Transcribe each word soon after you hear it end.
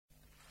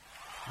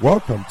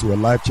Welcome to a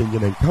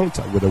life-changing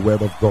encounter with the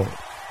Word of God,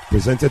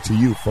 presented to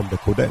you from the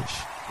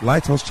Kodesh,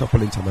 Lighthouse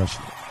Chapel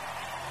International.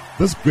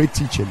 This great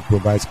teaching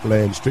provides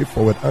clear and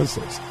straightforward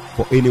answers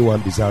for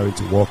anyone desiring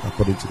to walk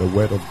according to the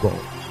Word of God.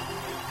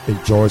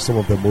 Enjoy some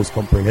of the most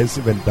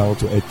comprehensive and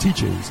down-to-earth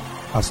teachings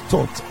as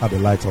taught at the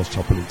Lighthouse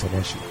Chapel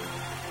International.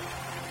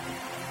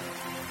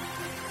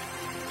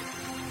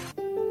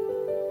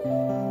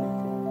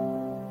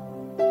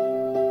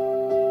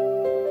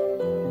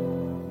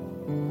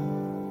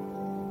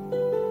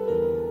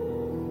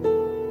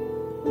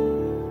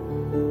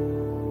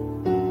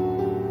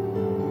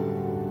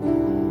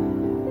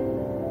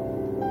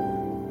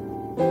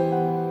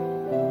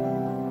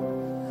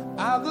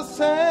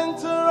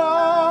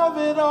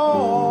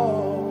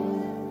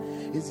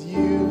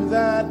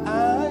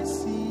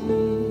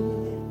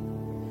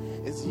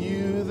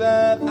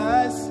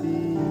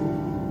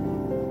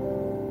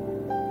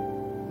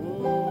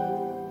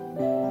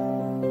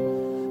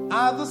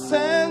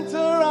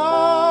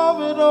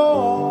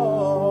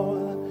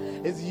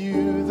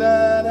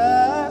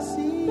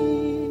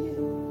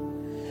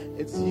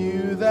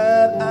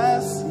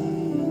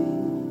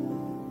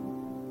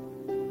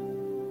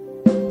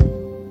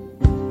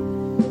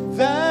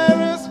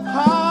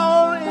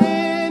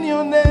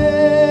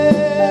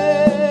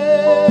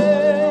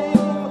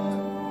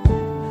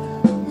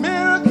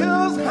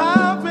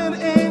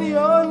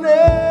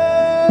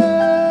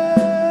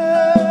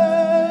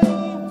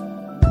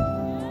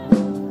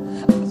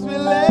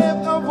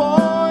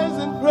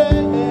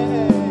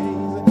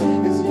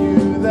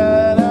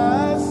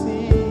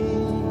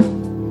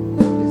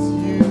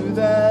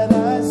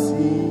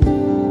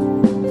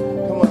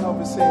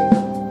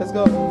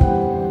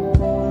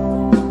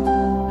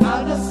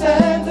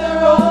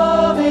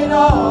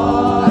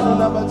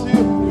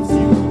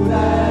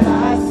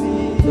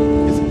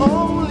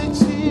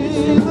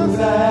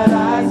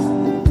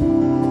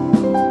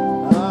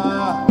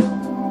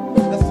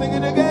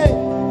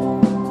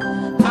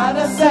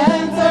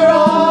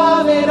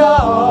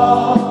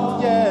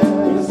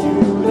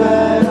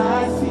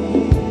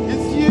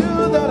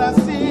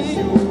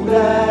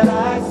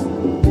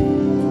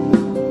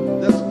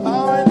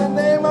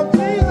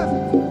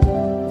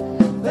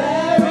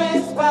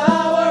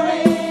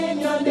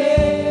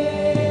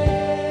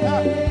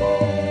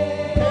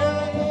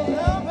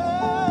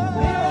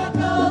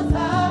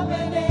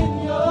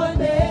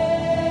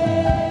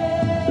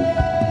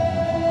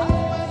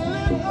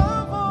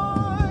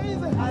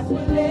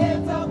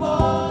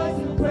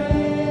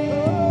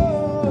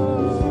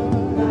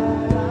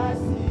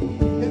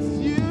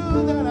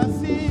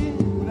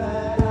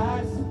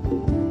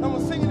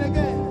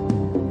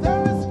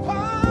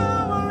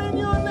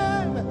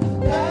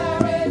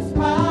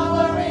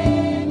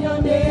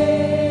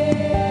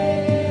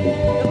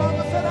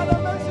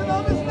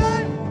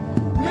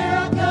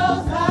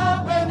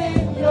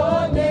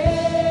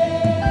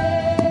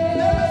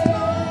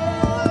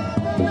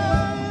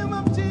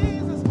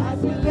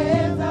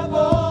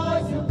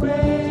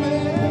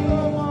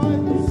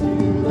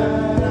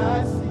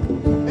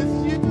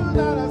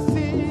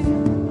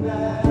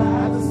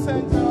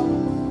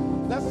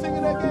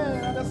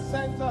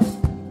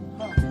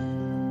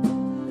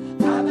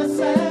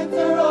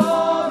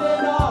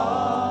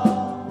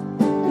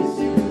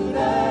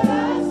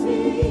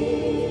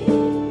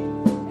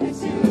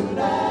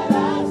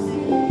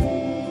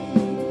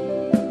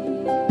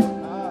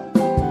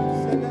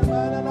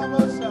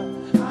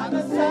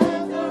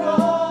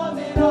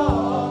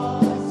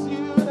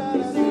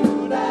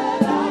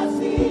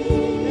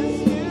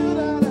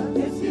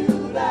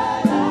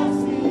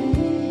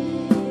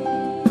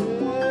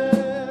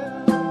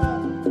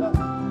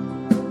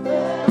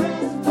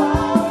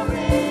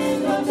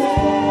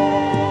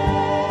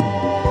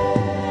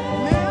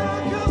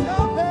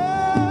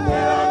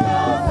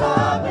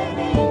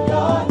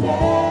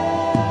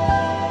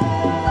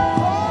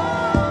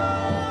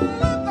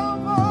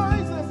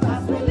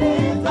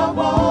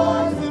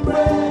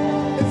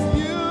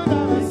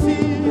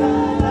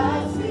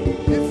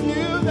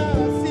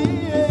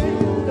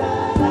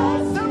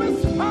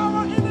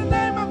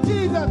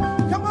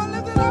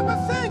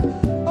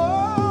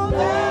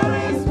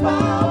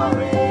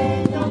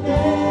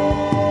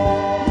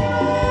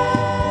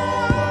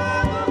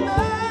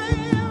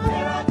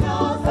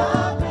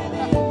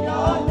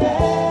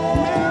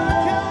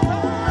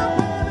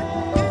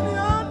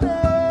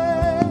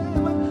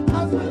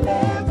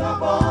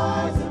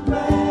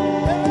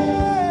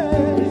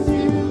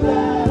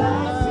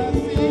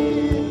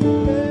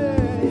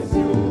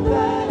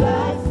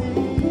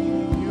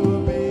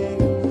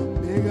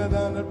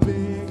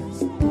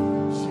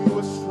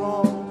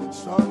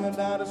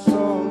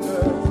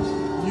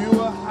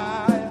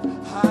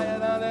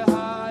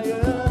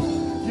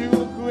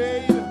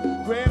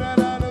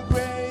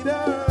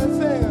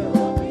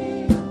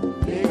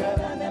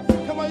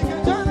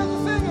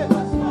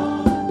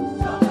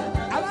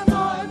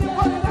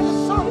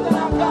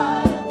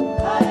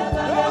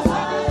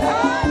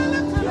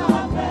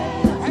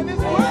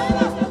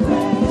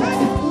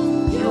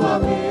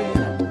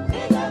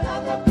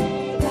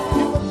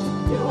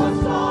 You are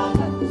strong.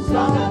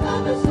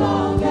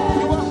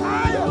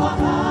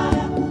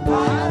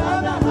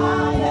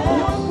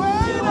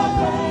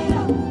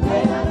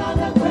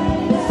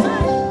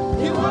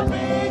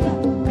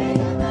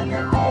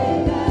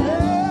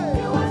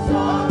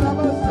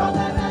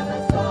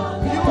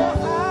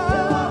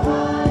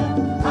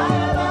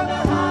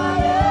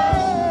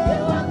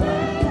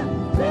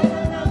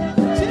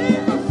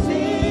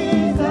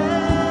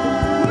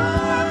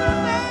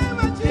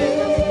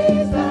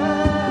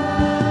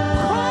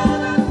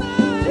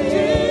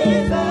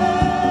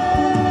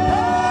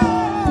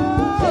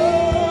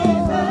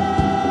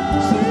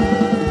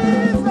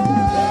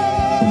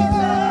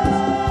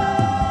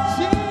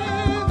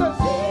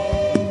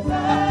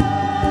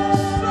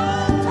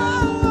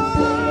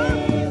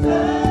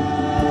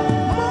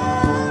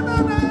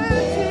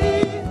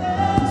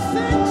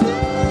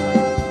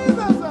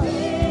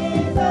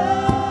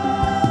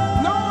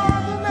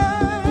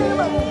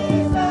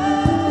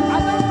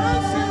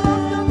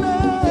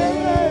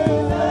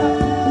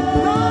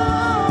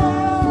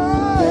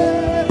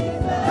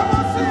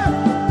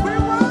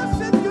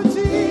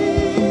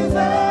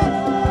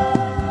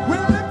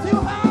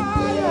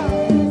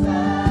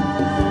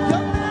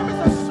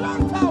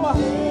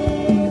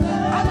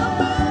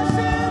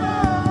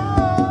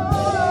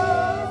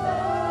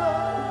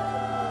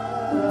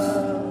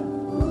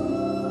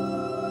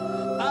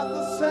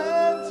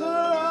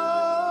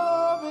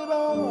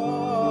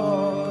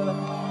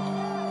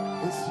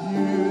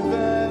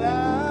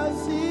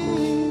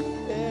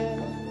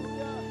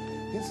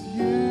 It's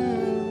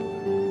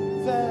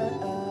you that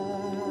I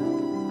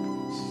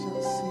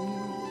shall see.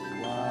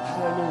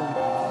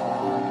 Hallelujah.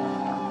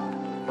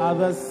 At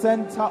the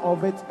center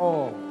of it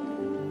all,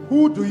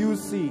 who do you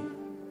see?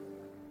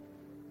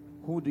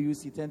 Who do you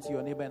see? Turn to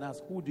your neighbor and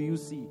ask, who do you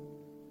see?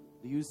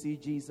 Do you see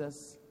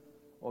Jesus?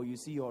 Or you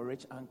see your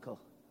rich uncle?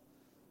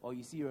 Or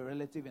you see your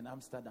relative in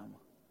Amsterdam?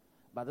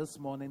 But this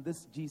morning,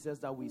 this Jesus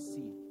that we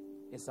see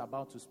is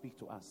about to speak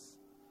to us.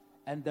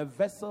 And the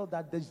vessel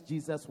that this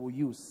Jesus will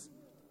use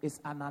is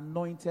an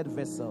anointed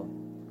vessel,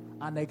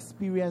 an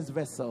experienced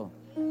vessel,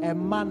 a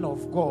man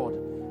of God,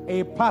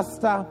 a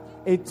pastor,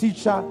 a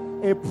teacher,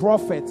 a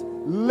prophet.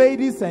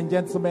 Ladies and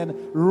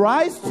gentlemen,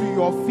 rise to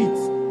your feet.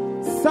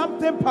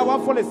 Something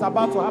powerful is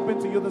about to happen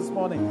to you this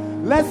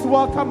morning. Let's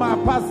welcome our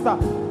pastor,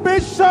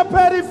 Bishop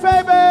Eddie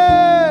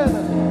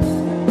Fabian.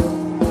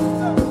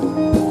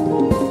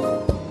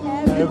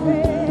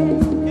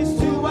 It's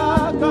to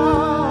our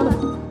God.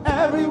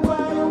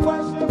 Everywhere you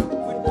worship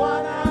with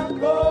one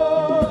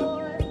accord.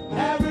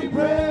 Every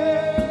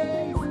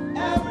praise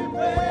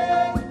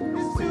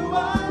is to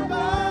our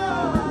God.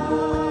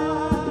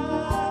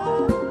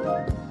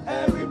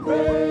 Every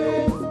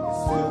praise is to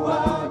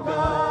our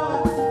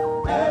God.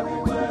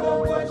 Everywhere you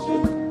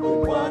worship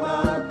with one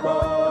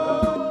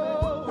accord.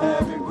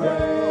 Every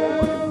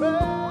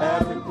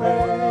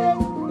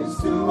praise is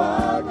to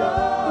our God.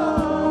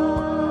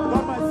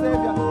 God, my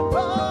Savior. Oh,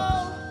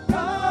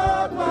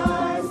 God,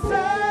 my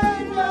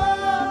Savior.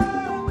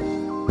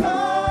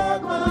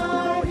 God,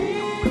 my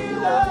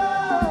healer.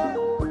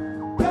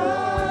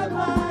 God,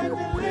 my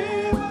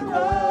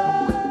deliverer.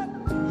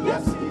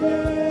 Yes, He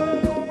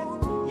is.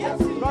 Yes,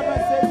 He is. God, my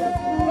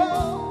Savior.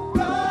 Oh,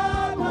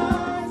 God,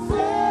 my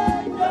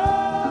Savior.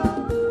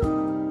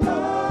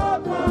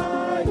 God,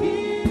 my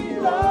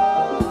healer.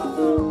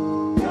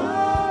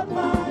 God,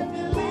 my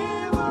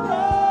deliverer.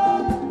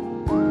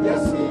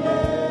 Yes, He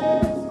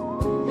is.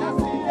 Yes,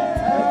 He is.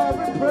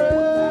 Every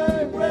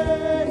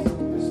praise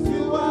is to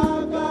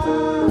our God.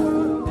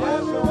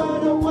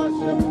 Everyone to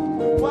worship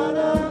with one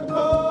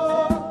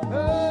accord.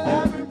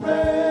 Every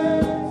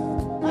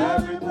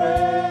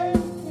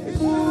praise is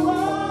to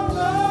our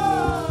God.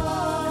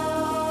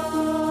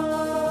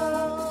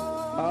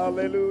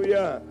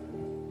 Hallelujah.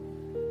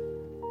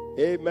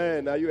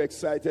 Amen. Are you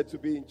excited to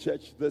be in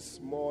church this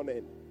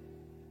morning?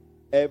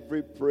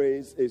 Every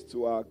praise is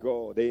to our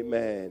God.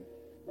 Amen.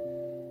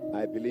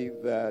 I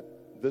believe that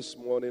this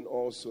morning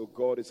also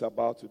God is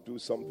about to do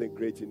something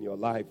great in your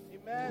life.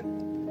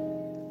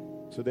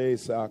 Amen. Today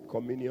is our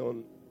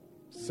communion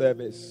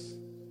service.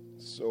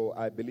 So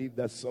I believe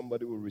that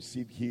somebody will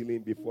receive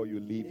healing before you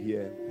leave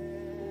here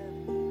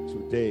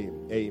today.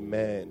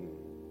 Amen.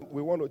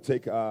 We want to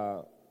take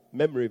our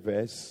memory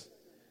verse,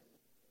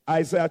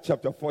 Isaiah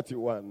chapter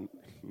 41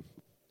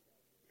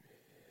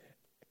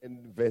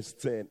 and verse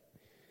 10.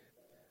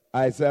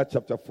 Isaiah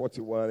chapter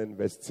 41 and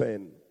verse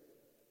 10.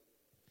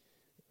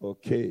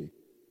 Okay,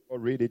 we'll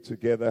read it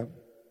together.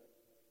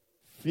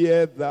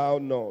 Fear thou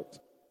not,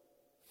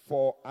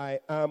 for I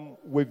am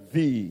with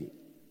thee.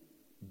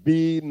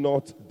 Be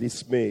not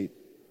dismayed,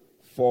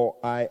 for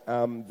I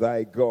am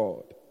thy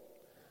God.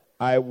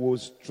 I will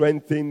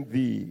strengthen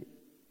thee.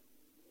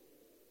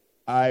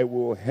 I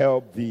will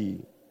help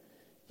thee.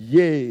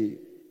 Yea,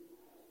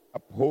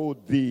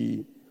 uphold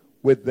thee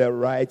with the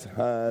right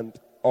hand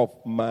of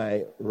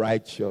my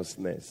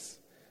righteousness.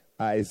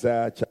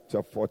 Isaiah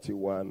chapter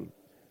 41,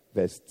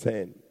 verse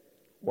 10.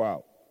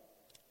 Wow.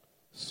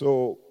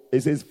 So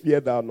it says, fear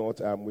thou not,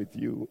 I am with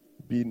you.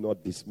 Be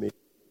not dismayed.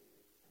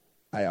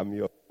 I am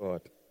your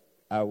God.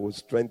 I will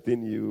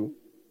strengthen you.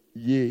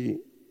 Yea,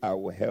 I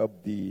will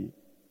help thee.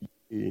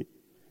 Yea,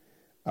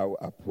 I will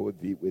uphold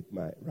thee with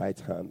my right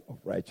hand of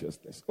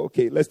righteousness.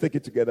 Okay, let's take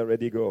it together.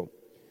 Ready, go.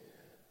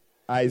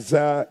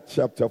 Isaiah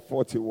chapter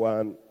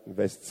 41,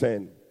 verse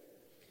 10.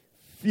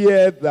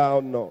 Fear thou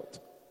not,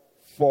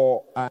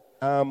 for I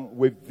am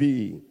with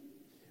thee.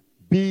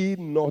 Be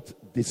not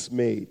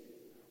dismayed,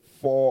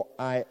 for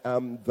I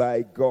am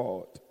thy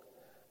God.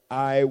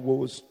 I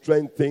will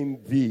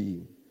strengthen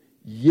thee.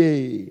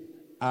 Yea,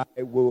 I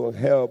will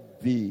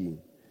help thee.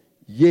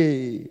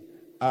 Yea,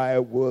 I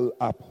will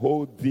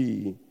uphold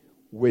thee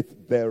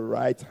with the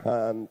right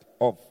hand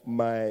of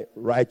my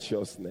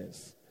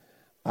righteousness.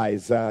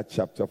 Isaiah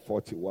chapter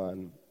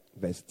 41,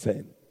 verse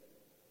 10.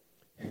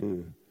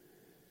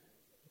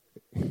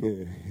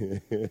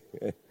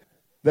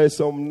 There's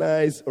some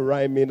nice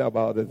rhyming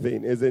about the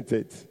thing, isn't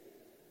it?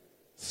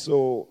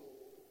 So,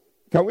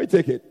 can we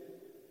take it?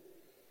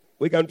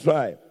 We can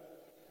try.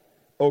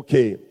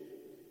 Okay.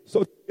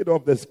 So, take it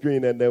off the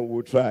screen and then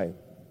we'll try.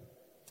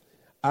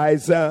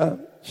 Isaiah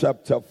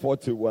chapter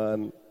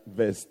 41,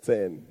 verse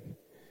 10.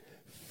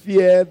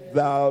 Fear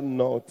thou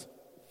not,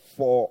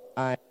 for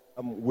I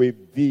am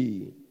with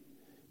thee.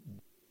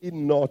 Be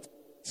not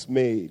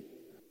dismayed,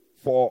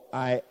 for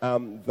I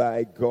am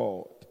thy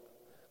God.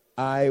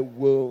 I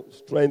will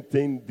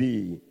strengthen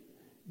thee.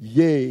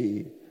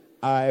 Yea,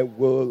 I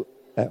will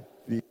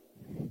help thee.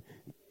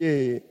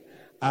 Yea,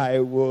 I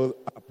will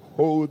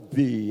uphold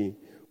thee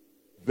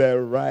the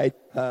right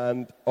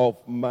hand of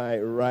my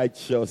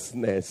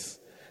righteousness.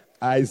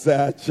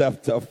 Isaiah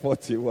chapter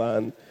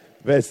 41,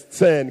 verse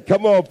 10.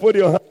 Come on, put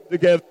your hands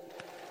together.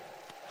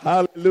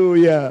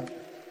 Hallelujah.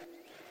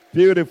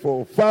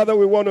 Beautiful. Father,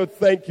 we want to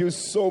thank you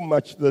so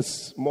much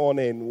this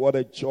morning. What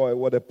a joy,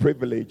 what a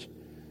privilege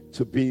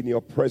to be in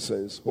your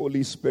presence.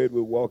 Holy Spirit,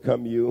 we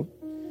welcome you.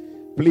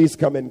 Please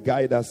come and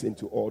guide us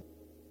into all.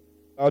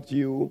 Without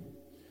you,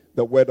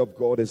 the word of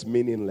God is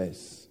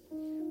meaningless.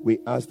 We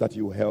ask that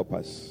you help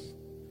us.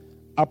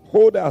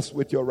 Uphold us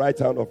with your right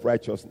hand of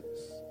righteousness.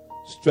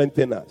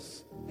 Strengthen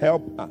us.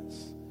 Help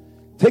us.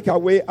 Take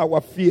away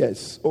our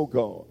fears, O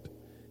God.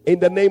 In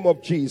the name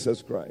of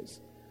Jesus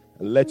Christ.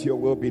 And let your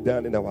will be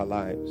done in our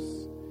lives.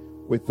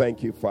 We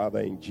thank you,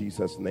 Father, in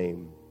Jesus'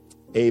 name.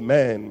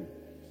 Amen.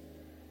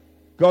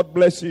 God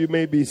bless you. You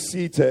may be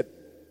seated.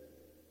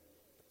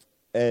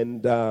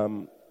 And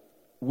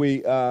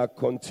we are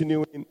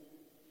continuing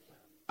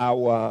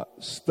our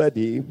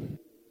study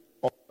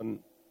on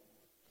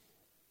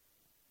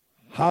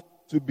how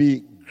to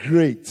be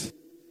great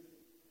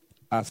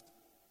as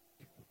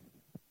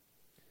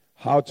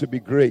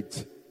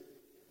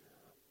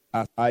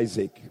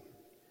Isaac.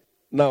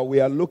 Now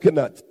we are looking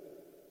at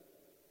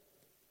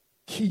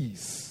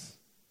keys,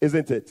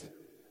 isn't it?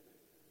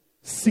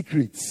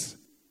 Secrets.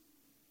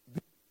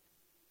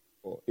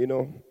 You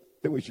know,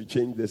 I think we should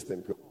change this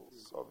thing.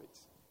 Solve it.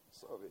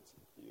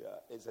 Yeah,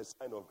 it's a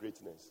sign of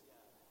greatness.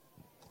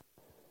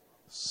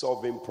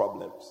 Solving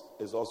problems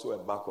is also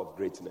a mark of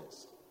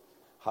greatness.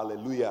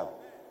 Hallelujah.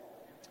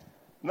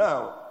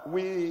 Now,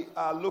 we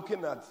are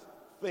looking at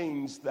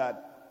things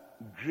that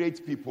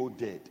great people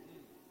did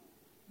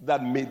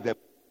that made them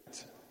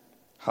great.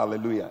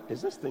 Hallelujah.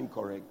 Is this thing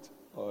correct?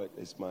 Or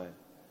is mine?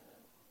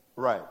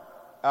 Right.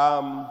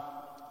 What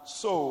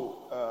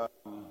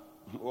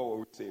will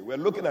we say? We're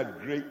looking at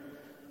great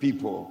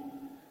people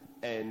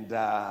and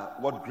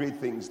what great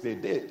things they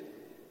did.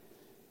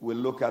 We'll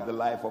look at the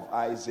life of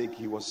Isaac.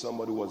 He was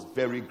somebody who was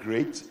very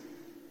great.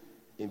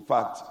 In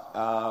fact,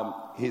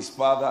 his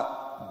father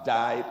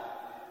died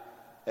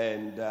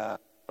and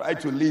tried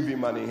to leave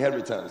him an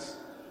inheritance.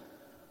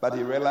 But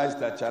he realized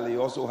that Charlie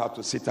also had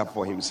to sit up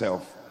for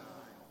himself.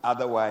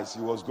 Otherwise,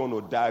 he was going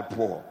to die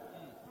poor.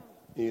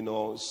 You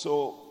know,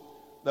 so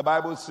the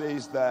Bible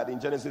says that in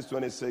Genesis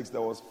 26,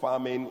 there was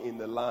famine in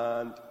the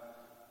land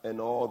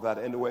and all that.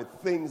 And there were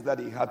things that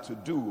he had to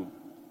do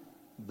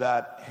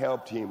that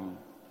helped him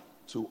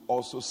to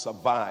also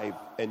survive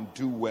and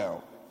do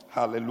well.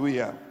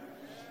 Hallelujah.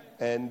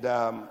 And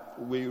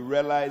we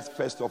realize,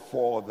 first of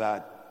all,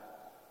 that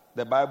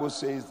the Bible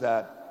says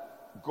that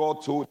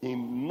God told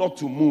him not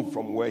to move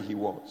from where he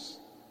was.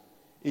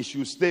 He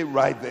should stay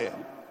right there.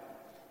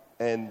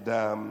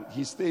 And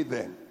he stayed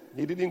there.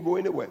 He didn't go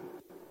anywhere.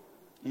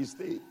 He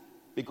stayed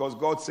because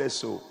God says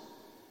so.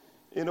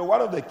 You know, one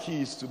of the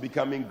keys to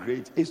becoming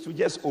great is to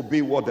just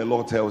obey what the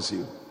Lord tells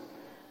you.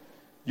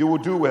 You will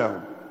do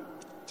well.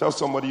 Tell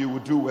somebody you will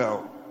do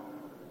well.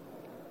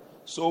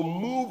 So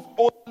move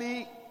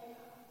only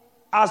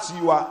as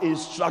you are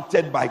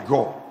instructed by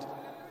God.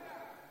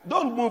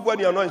 Don't move when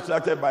you are not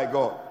instructed by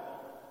God.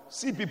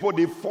 See people,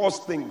 they force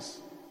things.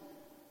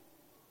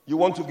 You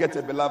want to get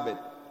a beloved.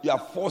 You are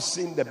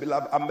forcing the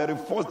beloved. I may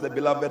force the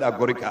beloved at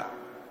Gorica.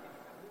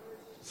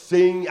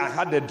 Saying, I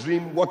had a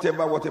dream,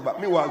 whatever.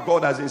 Meanwhile,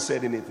 God hasn't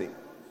said anything.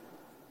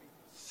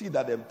 See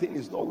that the thing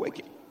is not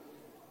working.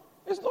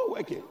 It's not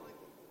working.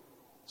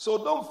 So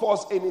don't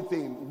force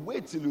anything.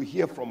 Wait till you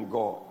hear from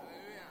God.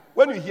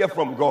 When you hear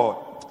from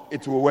God,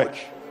 it will work.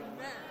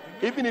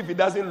 Even if it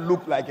doesn't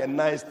look like a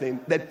nice thing,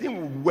 the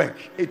thing will work.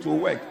 It will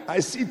work.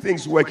 I see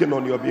things working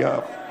on your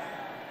behalf.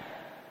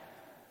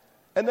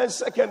 And then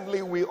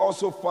secondly, we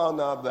also found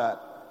out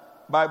that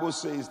Bible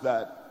says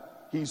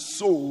that he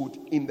sowed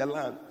in the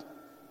land.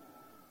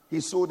 He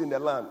sowed in the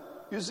land.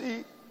 You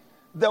see,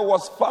 there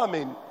was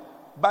famine,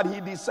 but he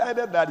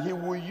decided that he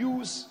will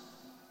use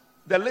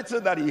the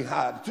little that he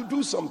had to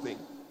do something.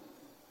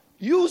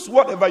 Use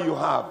whatever you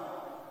have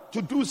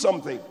to do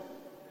something.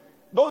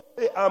 Don't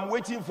say, I'm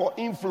waiting for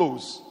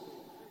inflows.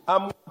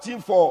 I'm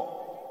waiting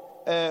for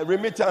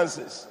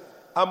remittances.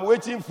 I'm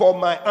waiting for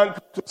my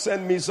uncle to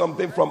send me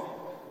something from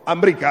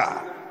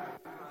America.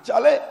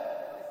 Charlie,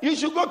 you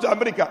should go to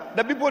America.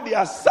 The people, they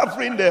are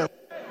suffering there.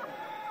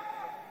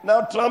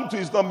 Now Trump too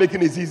is not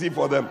making it easy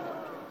for them.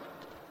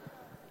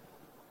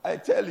 I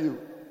tell you.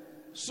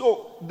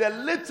 So the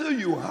little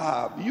you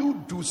have,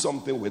 you do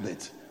something with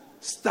it.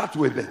 Start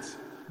with it.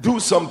 Do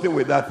something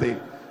with that thing.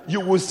 You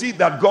will see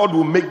that God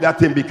will make that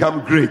thing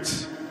become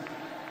great.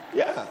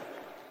 Yeah.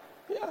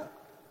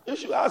 You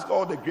should ask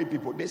all the great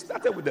people. They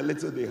started with the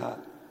little they had.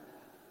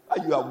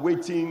 And you are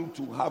waiting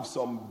to have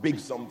some big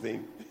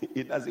something.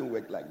 It doesn't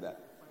work like that.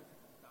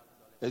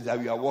 It's that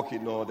we are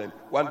walking on. Then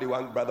one day,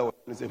 one brother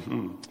was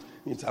saying,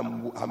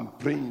 I'm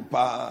praying,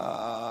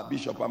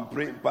 Bishop, I'm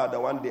praying. The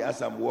one day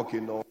as I'm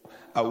walking on,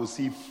 I will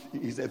see,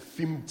 he said,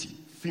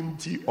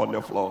 50 on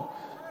the floor.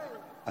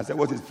 I said,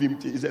 what is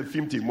 50? He said,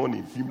 50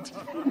 money, 50.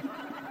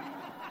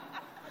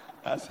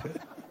 I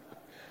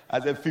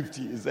said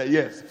 50. He said,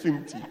 yes,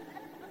 50.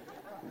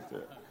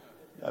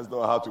 That's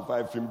not how to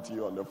find film tea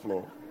on the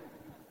floor.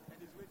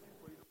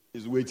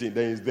 He's waiting,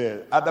 then he's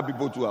there. Other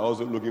people too are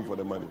also looking for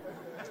the money.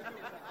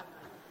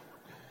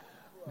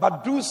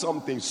 But do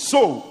something.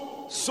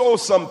 Sow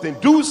something.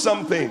 Do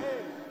something.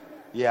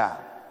 Yeah.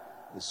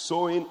 And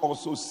sowing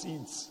also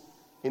seeds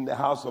in the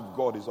house of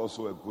God is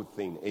also a good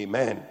thing.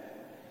 Amen.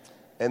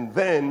 And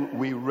then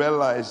we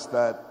realized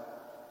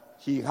that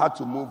he had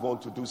to move on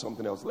to do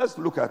something else. Let's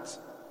look at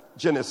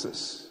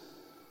Genesis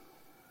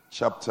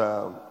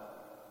chapter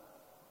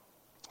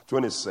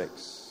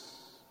 26.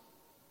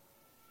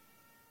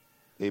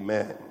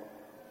 Amen.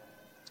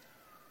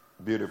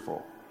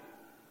 Beautiful.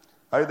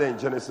 Are you there in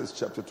Genesis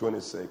chapter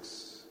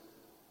 26?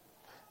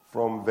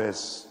 From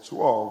verse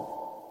 12.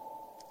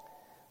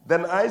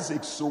 Then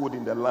Isaac sowed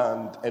in the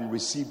land and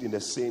received in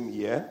the same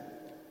year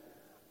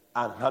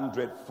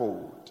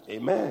 100-fold.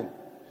 Amen.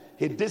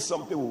 He did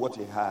something with what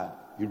he had.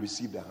 He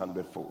received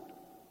 100-fold.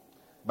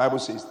 Bible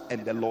says,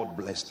 and the Lord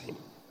blessed him.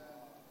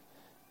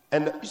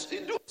 And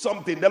you do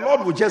something, the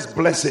Lord will just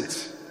bless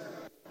it.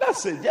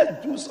 That's it.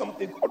 Just do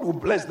something. God will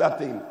bless that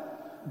thing.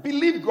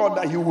 Believe God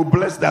that he will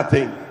bless that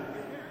thing.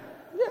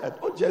 Yeah,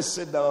 don't just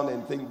sit down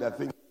and think that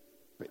thing.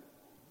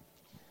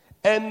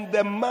 And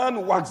the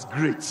man waxed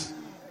great.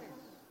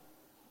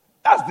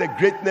 That's the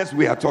greatness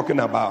we are talking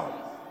about.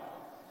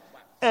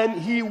 And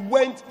he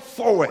went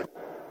forward.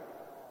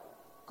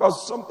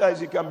 Because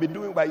sometimes you can be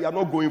doing, but you are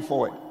not going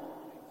forward.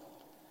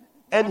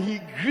 And he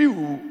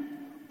grew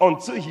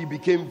until he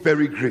became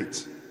very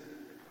great.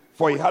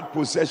 For he had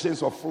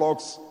possessions of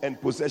flocks and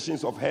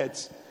possessions of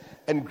herds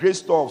and great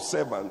store of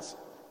servants.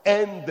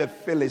 And the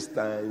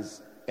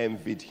Philistines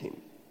envied him.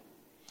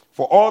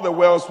 For all the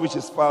wells which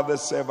his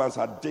father's servants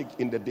had digged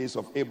in the days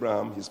of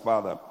Abraham, his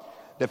father,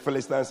 the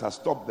Philistines had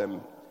stopped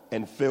them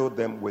and filled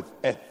them with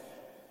earth.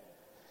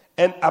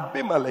 And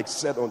Abimelech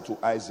said unto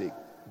Isaac,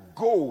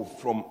 go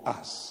from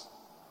us,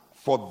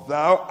 for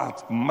thou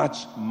art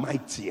much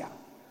mightier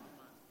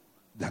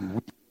than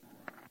we.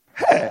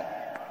 Hey,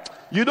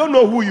 you don't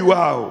know who you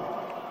are.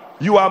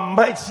 You are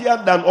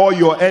mightier than all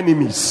your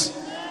enemies.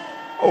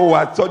 Oh,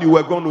 I thought you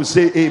were going to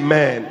say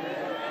amen.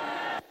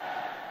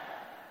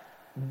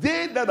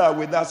 They that are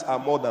with us are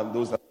more than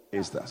those that are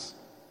against us.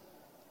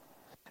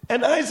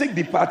 And Isaac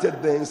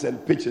departed thence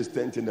and pitched his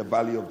tent in the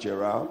valley of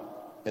Gerar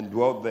and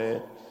dwelt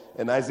there.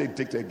 And Isaac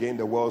digged again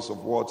the wells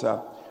of water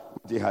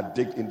which they had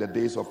digged in the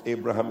days of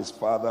Abraham his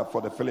father,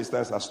 for the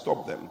Philistines had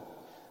stopped them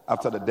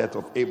after the death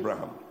of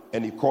Abraham.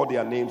 And he called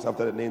their names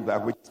after the names by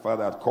which his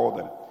father had called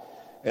them.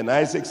 And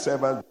Isaac's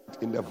servant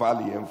in the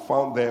valley and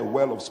found there a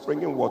well of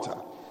springing water.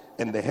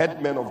 And the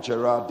headmen of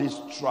Gerar did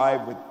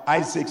strive with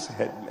Isaac's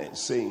headmen,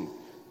 saying,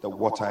 the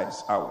water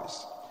is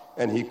ours.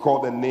 And he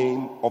called the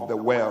name of the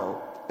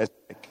well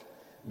Esek,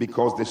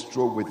 because they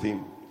strove with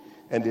him.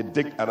 And they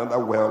digged another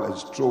well and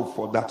strove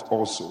for that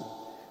also.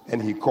 And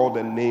he called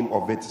the name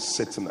of it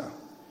Sitnah.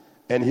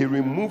 And he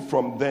removed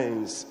from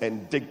thence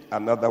and digged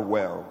another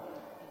well.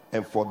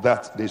 And for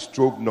that they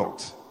strove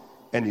not.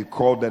 And he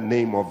called the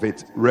name of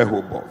it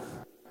Rehoboth.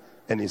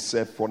 And he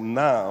said, for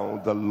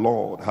now the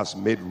Lord has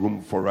made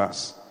room for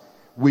us.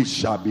 We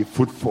shall be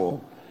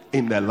fruitful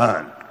in the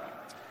land.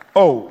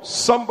 Oh,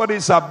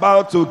 somebody's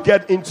about to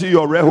get into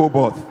your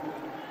Rehoboth.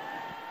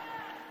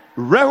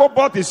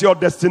 Rehoboth is your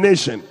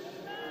destination.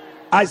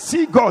 I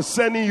see God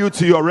sending you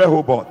to your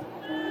Rehoboth.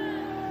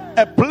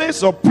 A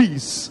place of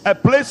peace, a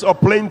place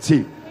of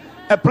plenty,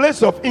 a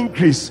place of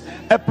increase,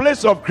 a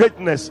place of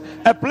greatness,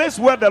 a place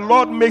where the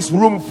Lord makes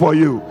room for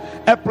you,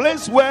 a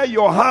place where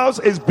your house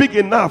is big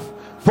enough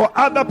for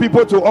other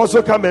people to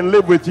also come and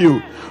live with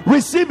you.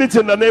 Receive it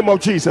in the name of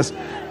Jesus.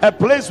 A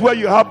place where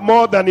you have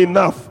more than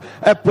enough.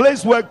 A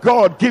place where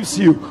God gives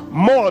you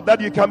more, that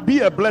you can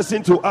be a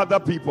blessing to other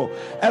people.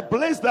 A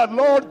place that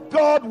Lord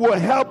God will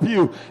help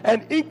you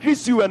and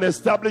increase you and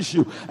establish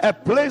you. A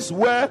place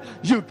where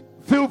you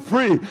feel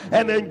free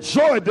and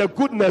enjoy the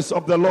goodness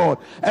of the Lord.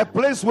 A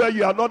place where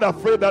you are not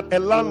afraid that a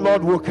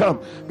landlord will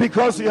come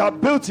because you have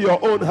built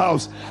your own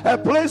house. A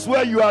place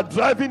where you are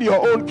driving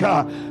your own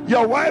car.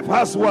 Your wife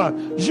has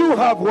one, you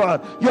have one,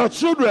 your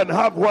children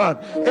have one.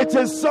 It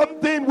is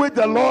something which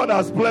the Lord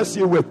has blessed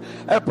you with.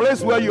 A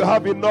place where you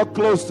have enough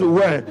clothes to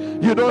wear.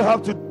 You don't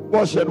have to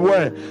wash and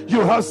wear.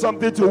 You have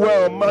something to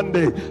wear on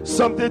Monday,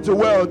 something to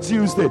wear on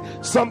Tuesday,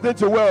 something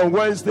to wear on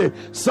Wednesday,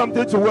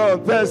 something to wear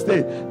on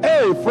Thursday.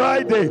 Hey,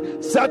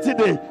 Friday,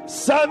 Saturday,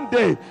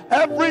 Sunday,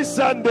 every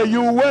Sunday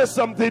you wear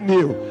something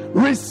new.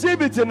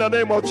 Receive it in the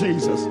name of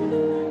Jesus.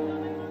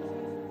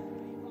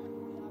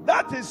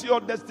 That is your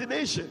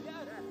destination.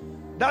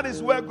 That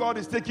is where God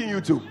is taking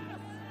you to.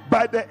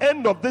 By the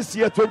end of this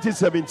year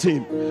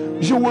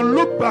 2017, you will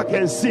look back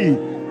and see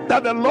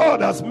that the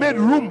Lord has made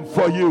room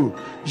for you.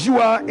 You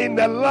are in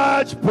a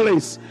large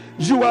place.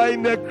 You are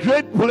in a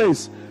great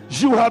place.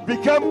 You have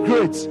become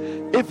great.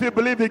 If you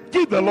believe it,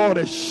 give the Lord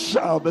a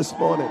shout this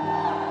morning.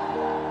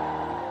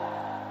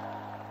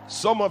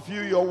 Some of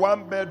you, your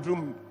one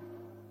bedroom,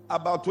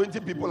 about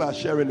 20 people are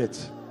sharing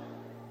it.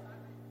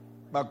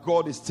 But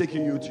God is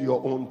taking you to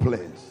your own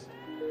place.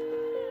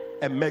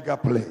 A mega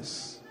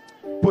place.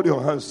 Put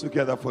your hands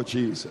together for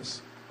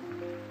Jesus.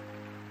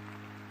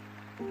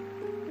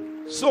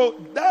 So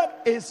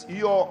that is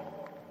your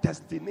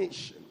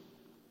destination.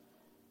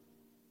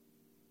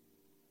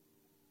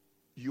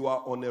 You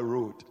are on a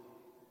road.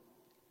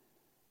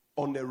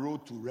 On the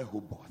road to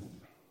Rehoboth.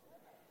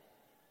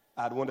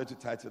 I'd wanted to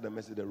title the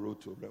message, The Road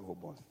to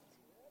Rehoboth.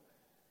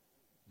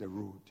 The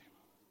road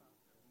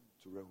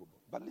to Rehoboth.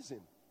 But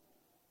listen,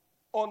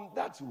 on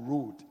that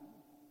road,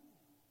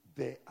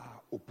 there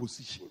are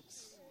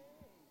oppositions.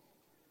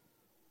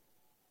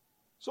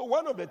 So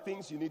one of the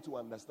things you need to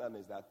understand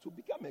is that to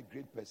become a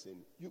great person,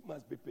 you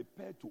must be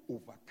prepared to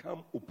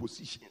overcome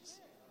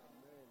oppositions.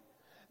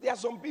 There are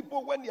some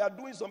people, when they are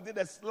doing something,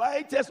 the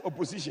slightest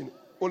opposition,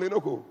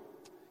 Olenoko,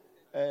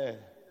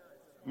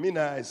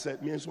 Mina, I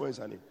said,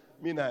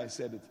 Mina, I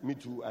said it. Me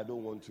too, I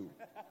don't want to.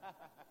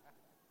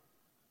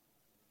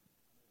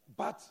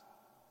 But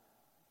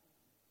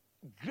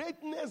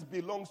greatness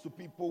belongs to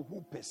people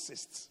who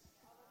persist.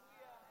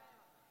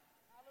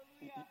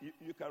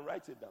 You can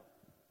write it down.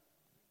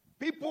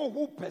 People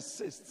who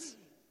persist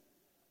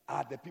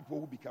are the people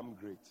who become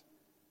great.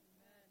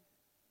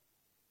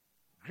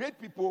 Great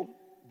people,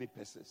 they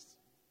persist.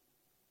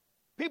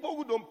 People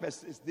who don't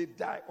persist, they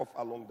die off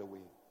along the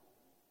way.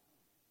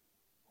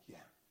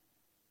 Yeah.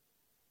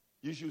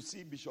 You should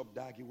see Bishop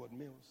Dag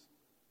Heward-Mills.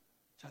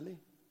 Charlie,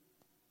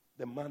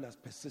 the man has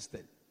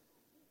persisted.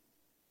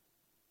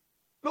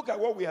 Look at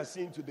what we are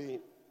seeing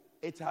today.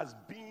 It has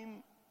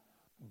been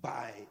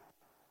by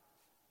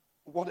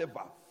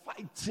whatever,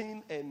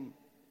 fighting and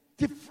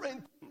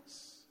different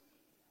things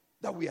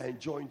that we are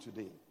enjoying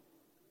today.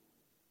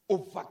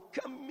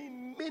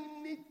 Overcoming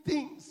many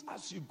things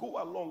as you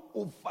go along.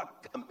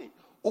 Overcoming.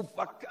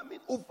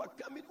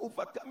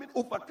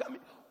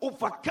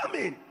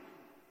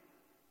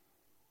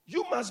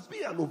 You must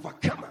be an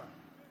overcomer.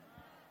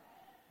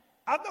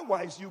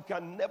 Otherwise, you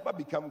can never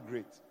become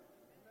great.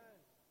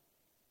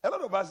 A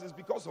lot of us is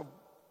because of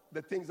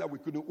the things that we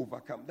couldn't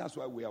overcome. That's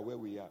why we are where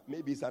we are.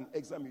 Maybe it's an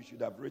exam you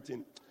should have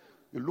written.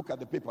 You look at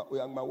the paper.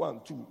 Oh, my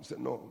 1, 2. You say,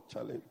 no,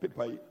 Charlie,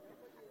 paper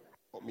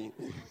for me.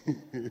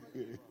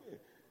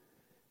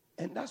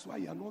 And that's why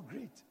you are not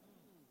great.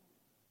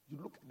 You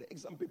look at the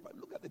exam paper,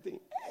 look at the thing.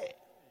 Hey,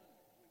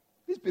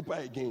 this paper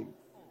again.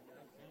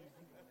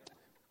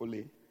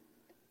 Ole,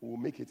 we'll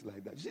make it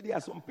like that. You see, there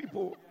are some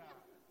people,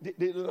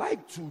 they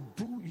like to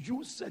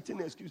use certain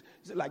excuses.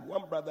 See, like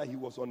one brother, he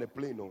was on a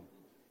plane.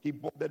 He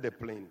boarded the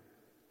plane.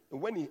 And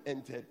when he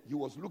entered, he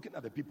was looking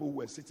at the people who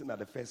were sitting at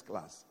the first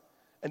class.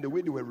 And the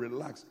way they were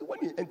relaxed. When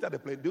he entered the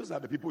plane, those are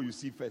the people you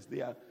see first. They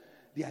are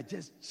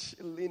just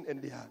chilling,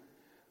 and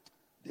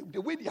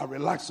the way they are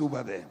relaxed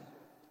over there.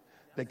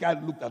 The guy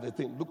looked at the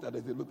thing,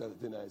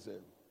 and I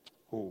said,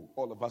 oh,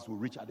 all of us will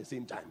reach at the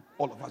same time.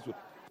 All of us will.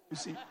 You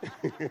see?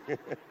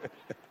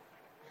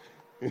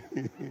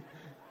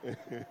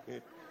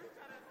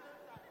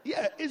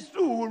 Yeah, it's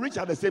true, we'll reach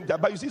at the same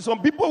time. But you see,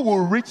 some people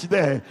will reach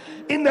there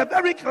in a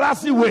very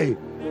classy way.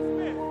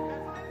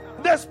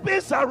 The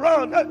space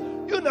around,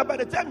 by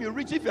the time you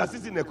reach, if you are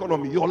sitting in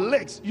economy, your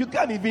legs, you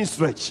can't even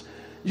stretch.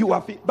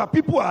 But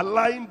people are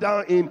lying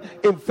down in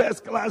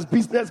first class,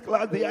 business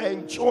class. They are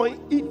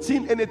enjoying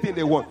eating anything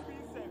they want.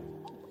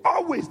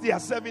 Always they are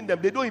serving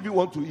them. They don't even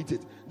want to eat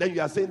it. Then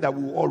you are saying that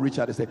we will all reach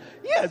at the same.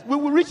 Yes, we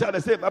will reach at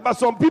the same. But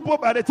some people,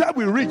 by the time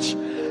we reach,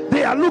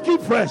 they are looking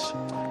fresh.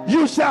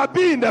 You shall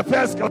be in the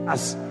first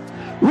class.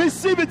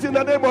 Receive it in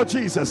the name of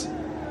Jesus.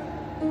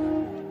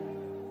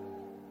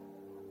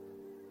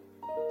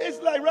 It's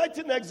like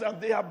writing exam.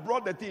 They have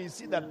brought the thing. You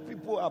see that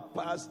people have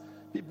passed.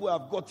 People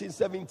have gotten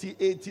 70,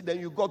 80. Then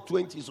you got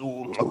 20.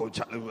 So,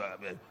 Charlie,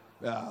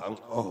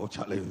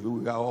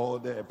 we are all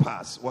there.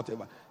 Pass,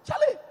 whatever.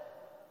 Charlie,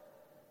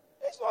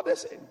 it's not the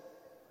same.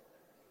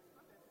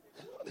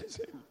 It's not the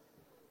same.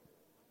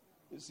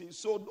 You see,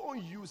 so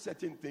don't use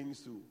certain things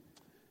to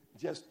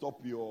just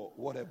stop your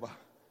whatever,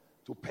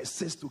 to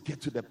persist to get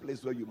to the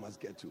place where you must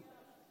get to.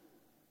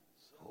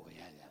 So,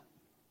 yeah.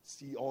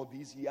 See all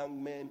these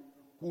young men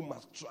who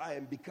must try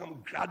and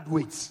become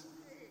graduates.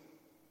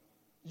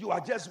 You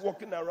are just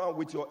walking around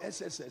with your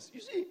SSS.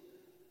 You see,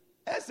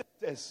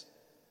 SSS.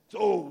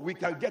 So we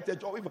can get a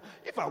job.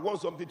 If I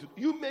want something to do,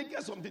 you may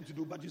get something to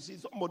do, but you see,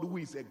 somebody who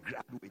is a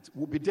graduate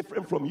will be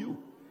different from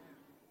you.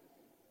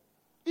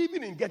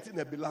 Even in getting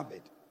a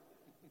beloved.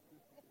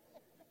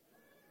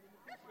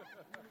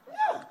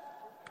 Yeah.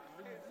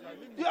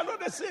 You are not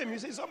the same. You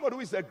see, somebody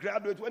who is a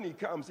graduate, when he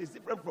comes, he's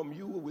different from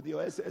you with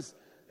your SS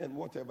and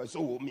whatever.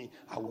 So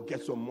I will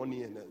get some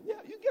money. And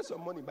you get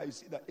some money, but you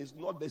see that it's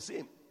not the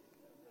same.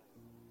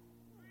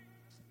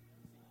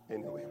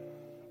 Anyway.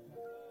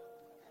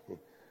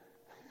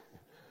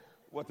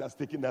 What has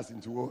taken us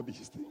into all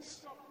these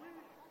things?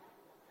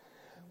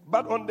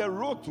 But on the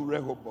road to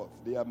Rehoboth,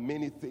 there are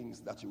many things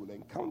that you will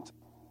encounter.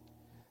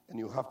 And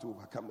you have to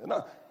overcome them.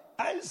 Now,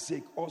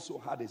 Isaac also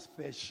had his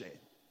fair share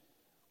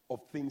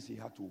of things he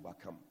had to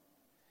overcome.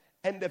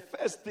 And the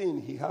first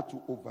thing he had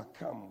to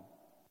overcome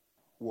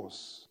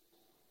was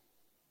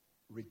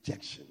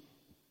rejection.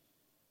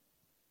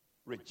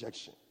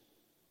 Rejection.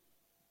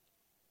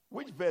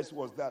 Which verse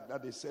was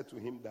that they said to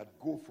him that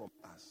go from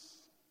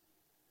us?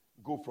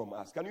 Go from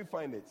us. Can you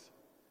find it?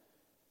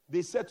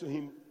 they said to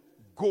him,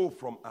 go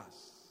from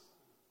us.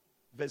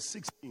 Verse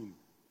 16.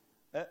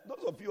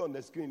 Those of you on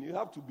the screen, you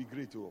have to be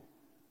great. Oh.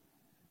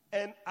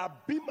 And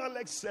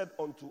Abimelech said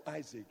unto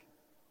Isaac,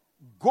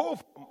 go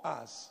from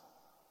us,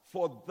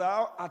 for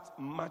thou art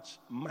much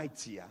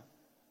mightier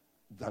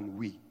than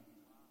we.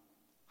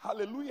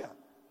 Hallelujah.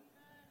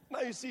 Now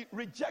you see,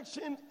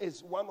 rejection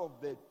is one of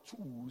the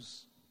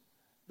tools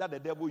that the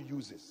devil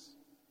uses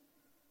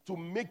to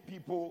make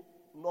people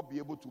not be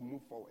able to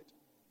move forward.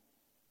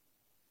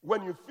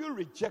 When you feel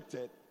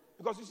rejected,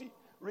 because you see,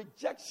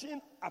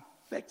 rejection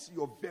affects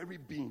your very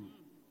being.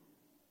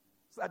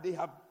 So that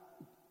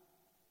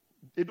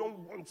they don't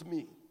want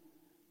me.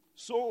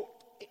 So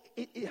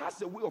it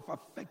has a way of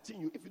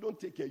affecting you. If you don't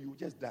take care, you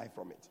just die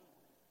from it.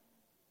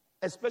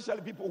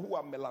 Especially people who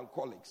are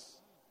melancholics.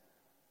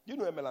 You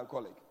know a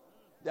melancholic?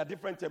 There are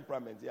different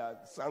temperaments. They are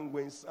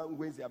sanguines.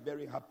 Sanguines, they are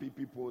very happy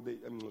people. They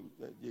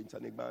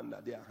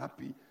are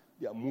happy.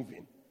 They are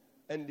moving.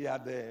 And they are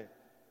the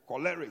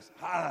cholerics,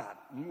 hard,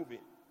 moving.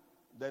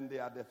 Then they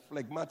are the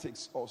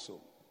phlegmatics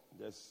also.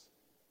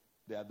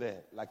 They are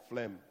there, like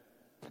phlegm.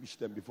 Push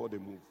them before they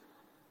move.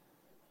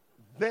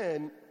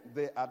 Then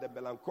there are the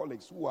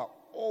melancholics who are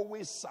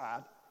always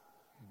sad,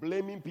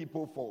 blaming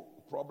people for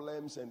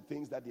problems and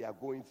things that they are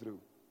going through.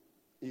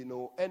 You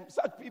know, and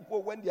such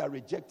people, when they are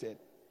rejected,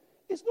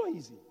 it's not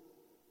easy.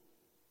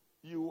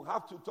 You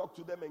have to talk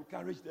to them,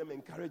 encourage them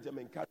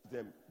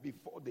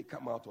before they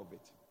come out of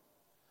it.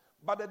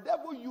 But the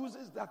devil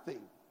uses that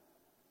thing.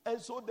 And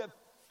so the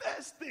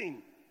first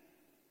thing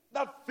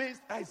that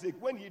faced Isaac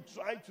when he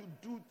tried to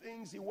do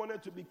things, he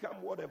wanted to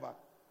become whatever,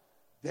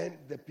 then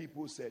the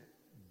people said,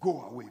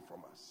 go away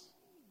from us.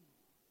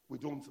 We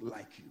don't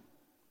like you.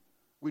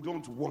 We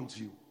don't want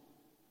you.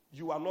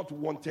 You are not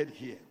wanted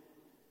here.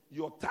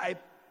 Your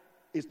type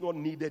is not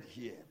needed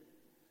here.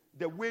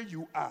 The way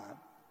you are,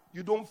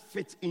 you don't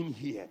fit in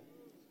here.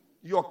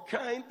 Your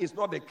kind is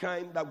not the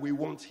kind that we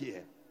want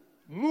here.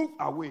 Move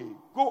away.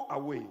 Go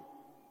away.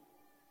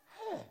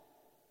 Hey.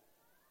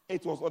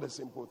 It was not a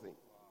simple thing.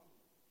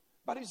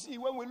 But you see,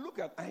 when we look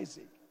at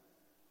Isaac,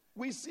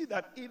 we see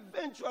that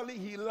eventually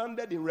he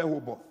landed in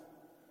Rehoboth.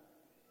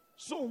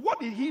 So what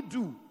did he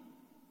do?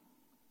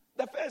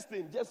 The first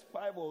thing, just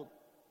 5 or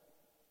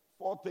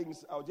 4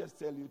 things I'll just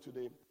tell you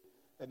today,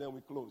 and then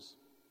we close,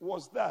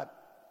 was that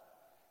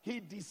he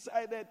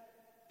decided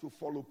to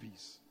follow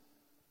peace.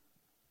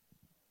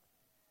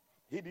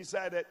 He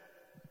decided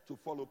to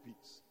follow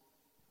peace.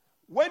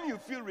 When you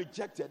feel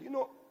rejected, you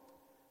know,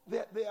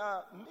 there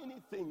are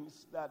many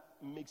things that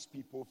makes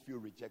people feel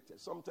rejected.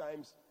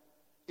 Sometimes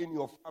in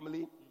your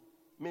family,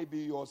 maybe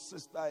your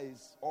sister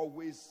is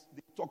always,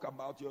 they talk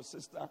about your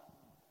sister.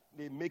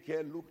 They make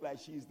her look like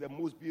she is the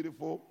most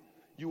beautiful.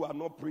 You are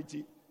not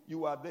pretty.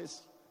 You are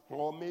this.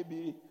 Or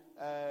maybe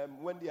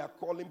when they are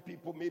calling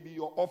people, maybe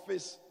your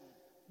office,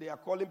 they are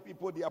calling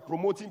people, they are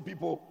promoting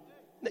people.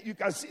 You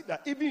can see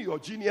that even your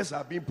juniors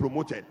are being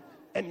promoted.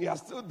 And you are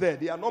still there.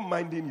 They are not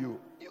minding you.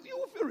 You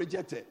will feel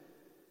rejected.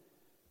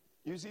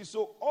 You see,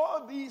 so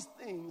all these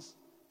things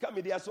come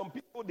in. There are some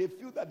people, they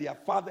feel that their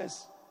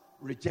fathers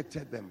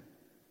rejected them.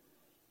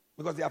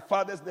 Because their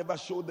fathers never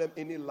showed them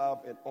any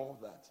love and all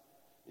that.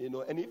 You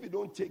know, and if you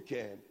don't take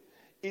care,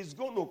 it's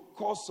going to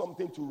cause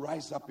something to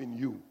rise up in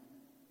you.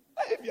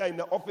 If you are in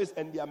the office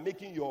and they are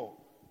making your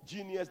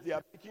genius, they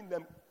are making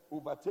them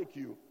overtake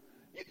you,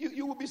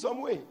 you will be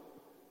some way.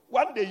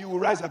 One day you will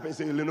rise up and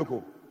say,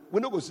 Lenoko, we're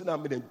not going to sit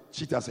down and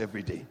cheat us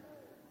every day.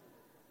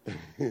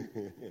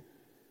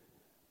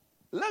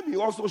 Let me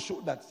also show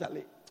that,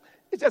 Charlie.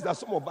 It's just that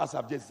some of us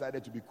have just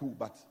decided to be cool,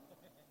 but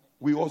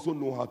we also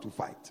know how to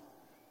fight.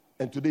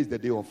 And today is the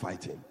day of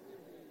fighting.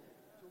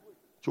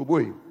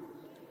 Choboy,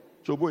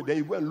 then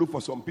you go and look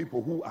for some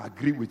people who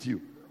agree with you.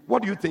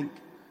 What do you think?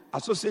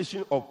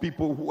 Association of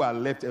people who are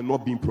left and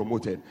not being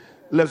promoted.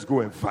 Let's go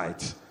and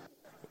fight.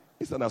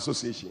 It's an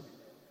association.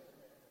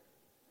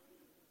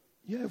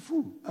 You're a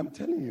fool, I'm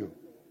telling you.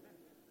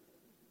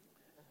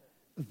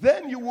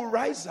 Then you will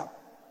rise up.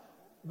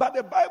 But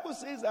the Bible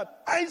says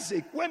that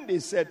Isaac, when they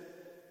said,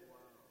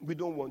 we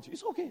don't want you,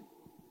 it's okay.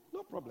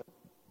 No problem.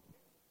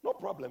 No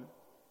problem.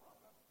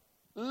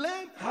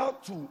 Learn how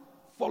to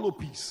follow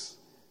peace.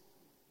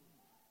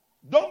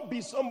 Don't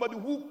be somebody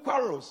who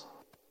quarrels,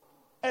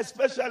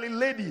 especially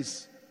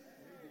ladies.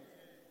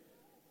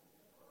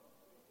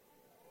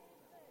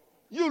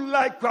 You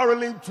like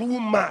quarreling too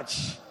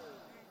much.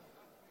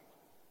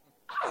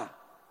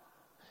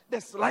 The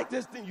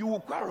slightest thing, you will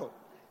quarrel.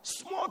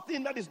 Small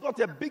thing that is not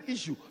a big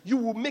issue, you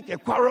will make a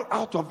quarrel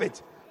out of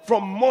it.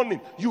 From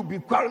morning, you'll be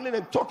quarreling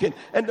and talking.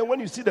 And then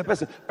when you see the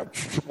person,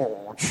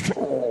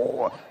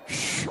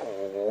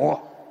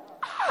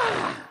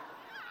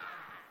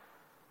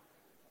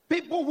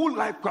 people who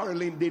like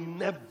quarreling, they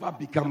never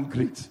become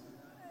great.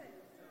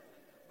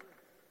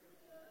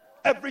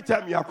 Every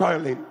time you are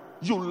quarreling,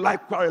 you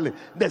like quarreling.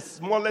 The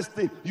smallest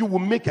thing, you will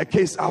make a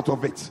case out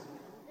of it.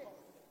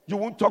 You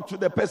won't talk to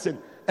the person.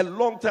 A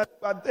long time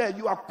you are there,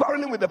 you are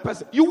quarreling with the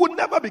person. You will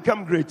never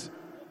become great.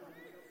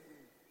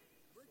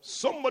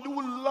 Somebody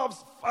who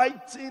loves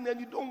fighting and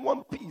you don't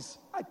want peace.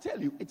 I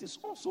tell you, it is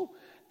also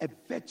a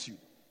virtue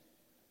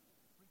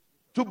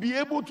to be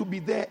able to be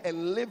there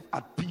and live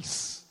at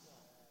peace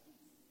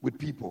with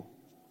people.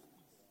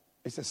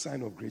 It's a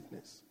sign of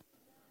greatness.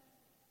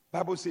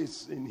 Bible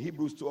says in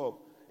Hebrews 12,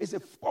 it's a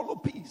follow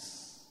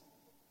peace.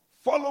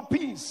 Follow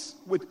peace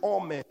with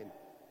all men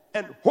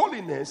and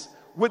holiness,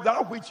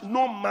 without which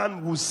no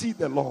man will see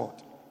the Lord.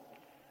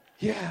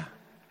 Yeah,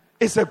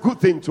 it's a good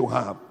thing to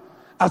have.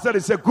 I said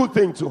it's a good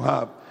thing to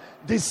have.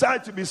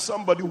 Decide to be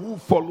somebody who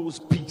follows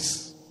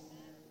peace.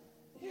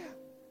 Yeah.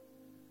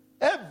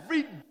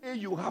 Every day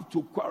you have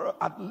to quarrel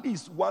at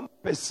least one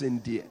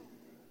person there.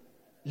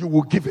 You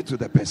will give it to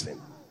the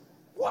person.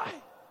 Why?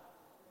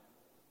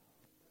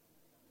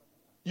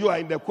 You are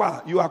in the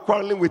choir. You are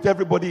quarreling with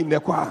everybody in the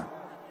choir.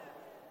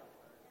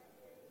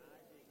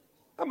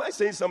 Am I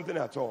saying something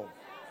at all?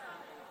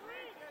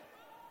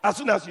 As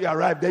soon as you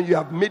arrive, then you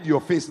have made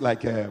your face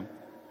like,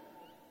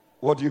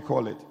 what do you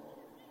call it?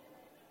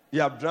 You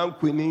have drunk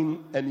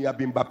quinine and you have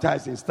been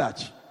baptized in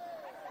starch.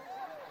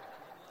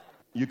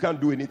 You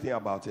can't do anything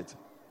about it.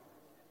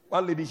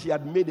 One lady, she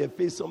had made her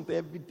face something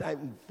every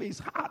time, face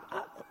hard.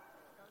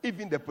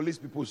 Even the police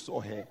people saw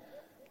her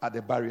at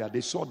the barrier.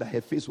 They saw that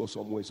her face was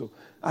somewhere. So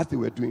as they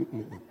were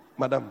doing,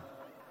 Madam,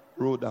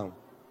 roll down,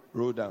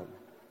 roll down.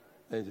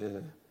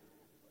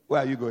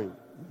 Where are you going?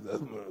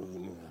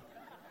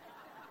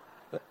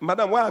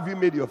 Madam, why have you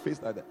made your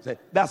face like that? Say,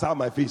 that's how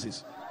my face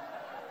is.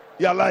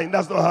 You're lying.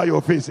 That's not how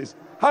your face is.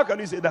 How can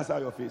you say that's how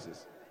your face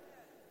is?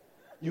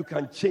 You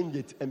can change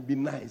it and be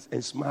nice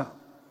and smile.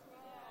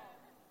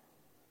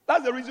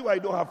 That's the reason why you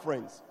don't have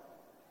friends.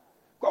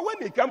 Because when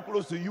they come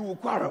close to you, you will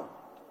quarrel.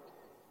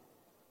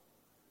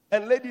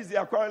 And ladies, they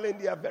are quarreling,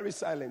 they are very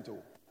silent.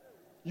 Oh.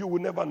 You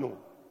will never know.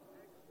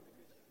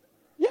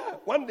 Yeah,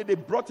 one day they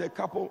brought a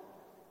couple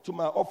to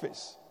my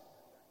office.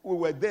 We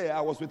were there.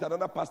 I was with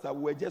another pastor.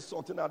 We were just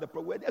sorting out the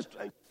problem. We were just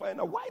trying to find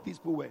out why these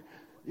people were,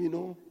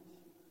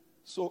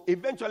 So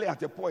eventually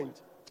at a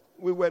point,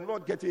 we were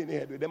not getting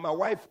ahead with them. My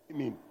wife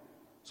came in.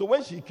 So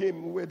when she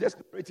came, we were just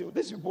narrating,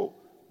 these people,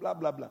 blah,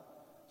 blah, blah.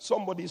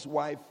 Somebody's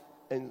wife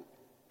and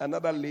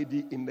another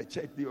lady in the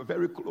church, they were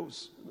very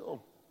close.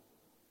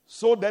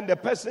 So then the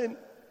person,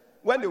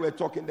 when they were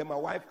talking, then my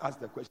wife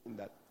asked the question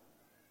that,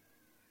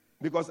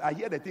 because I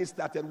hear the thing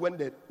started when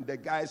the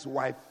guy's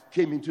wife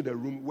came into the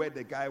room where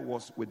the guy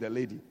was with the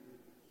lady.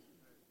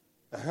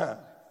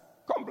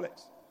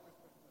 Complex.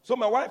 So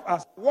my wife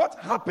asked, what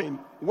happened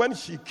when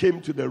she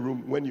came to the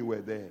room when you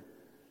were there?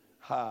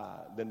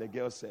 Then the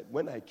girl said,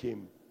 when I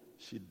came,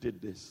 she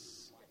did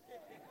this.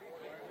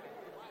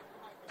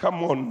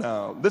 Come on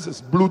now. This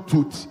is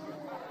Bluetooth.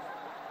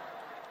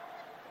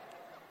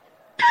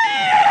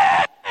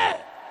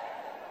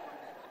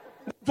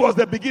 It was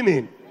the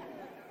beginning.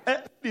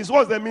 This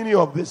was the meaning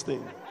of this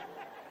thing.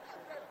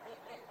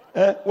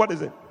 What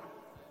is it?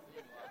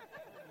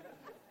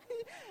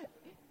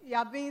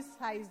 You're being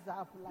sized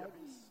up. Like,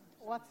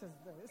 what is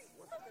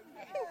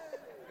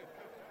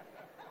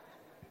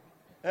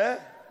this?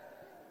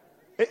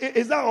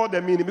 Is that all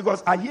the meaning?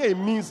 Because I hear it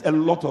means a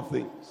lot of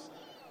things.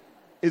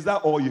 Is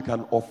that all you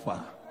can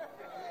offer?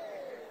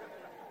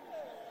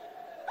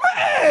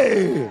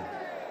 Hey!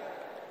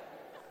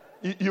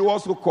 You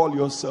also call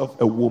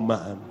yourself a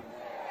woman.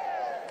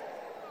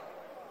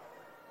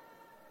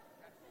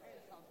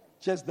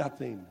 Just that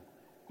thing.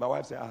 My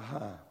wife said,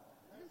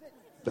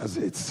 that's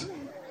it.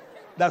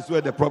 That's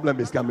where the problem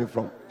is coming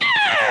from.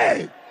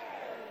 Hey!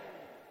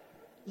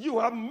 You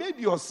have made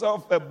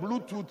yourself a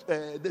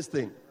Bluetooth, this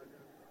thing.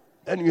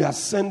 And you are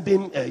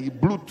sending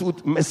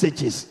Bluetooth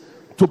messages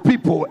to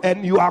people,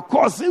 and you are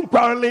causing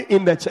quarreling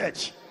in the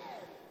church.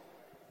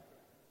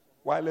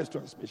 Wireless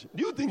transmission.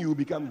 Do you think you will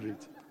become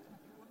great?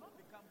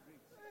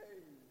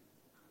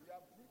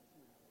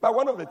 But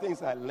one of the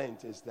things I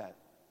learned is that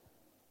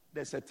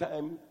there's a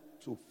time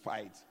to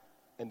fight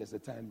and there's a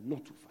time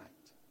not to fight.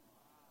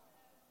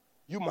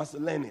 You must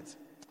learn it.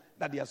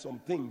 That there are some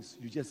things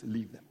you just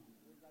leave them.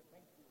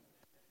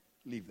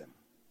 Leave them.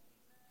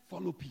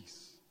 Follow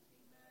peace.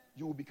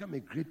 You will become a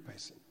great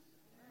person.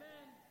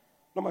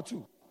 Number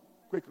 2,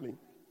 quickly.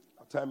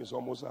 Our time is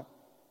almost up.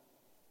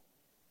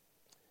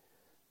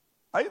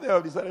 Are you there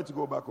or decided to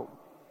go back home?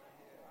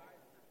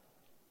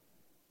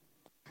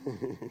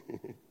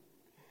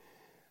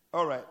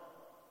 All right.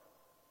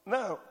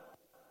 Now,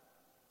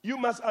 you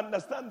must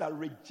understand that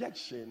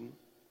rejection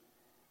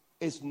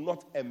is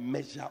not a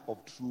measure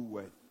of true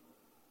worth.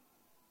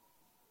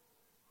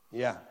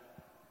 Yeah.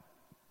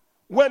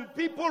 When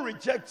people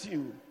reject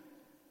you,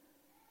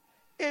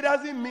 it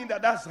doesn't mean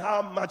that that's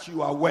how much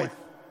you are worth.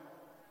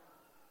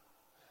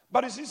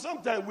 But you see,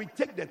 sometimes we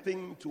take the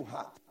thing to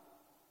heart.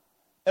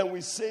 And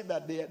we say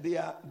that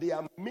they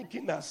are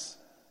making us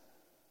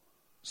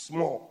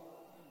small.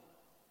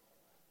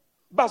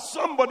 But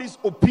somebody's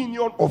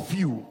opinion of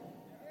you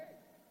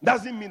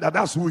doesn't mean that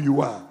that's who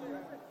you are.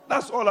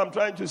 That's all I'm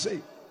trying to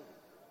say.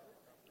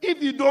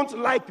 If you don't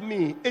like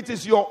me, it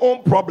is your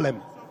own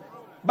problem.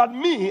 But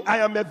me, I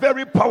am a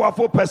very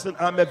powerful person.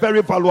 I'm a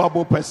very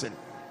valuable person.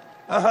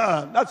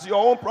 That's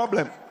your own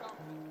problem.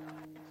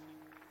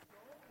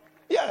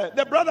 Yeah,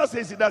 the brother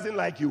says he doesn't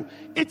like you.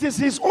 It is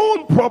his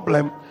own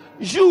problem.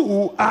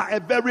 You are a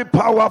very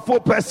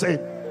powerful person.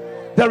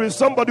 There is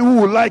somebody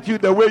who will like you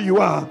the way you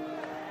are.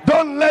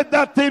 Don't let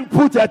that thing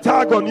put a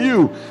tag on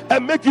you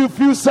and make you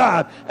feel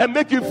sad and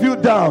make you feel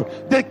down.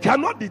 They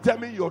cannot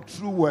determine your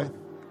true worth.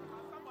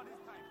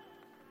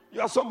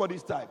 You are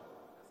somebody's type.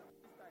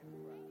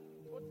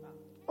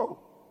 Oh.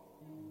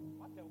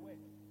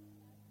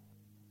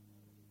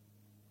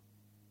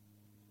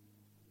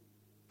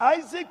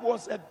 Isaac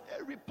was a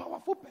very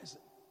powerful person.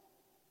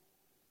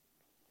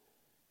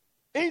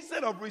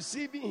 Instead of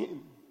receiving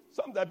him,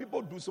 sometimes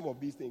people do some of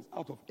these things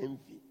out of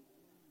envy.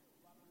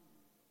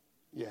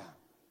 Yeah.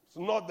 It's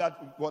not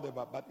that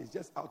whatever, but it's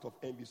just out of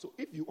envy. So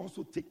if you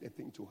also take the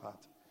thing to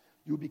heart,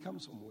 you become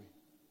some way.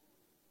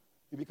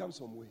 You become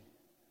some way.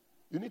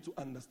 You need to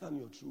understand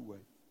your true worth.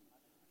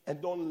 And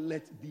don't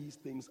let these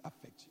things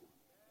affect you.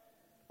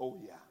 Oh,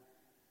 yeah.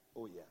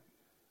 Oh, yeah.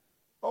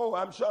 Oh,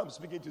 I'm sure I'm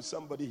speaking to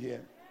somebody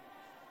here.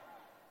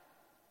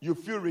 You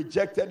feel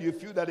rejected. You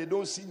feel that they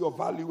don't see your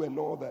value and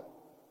all that.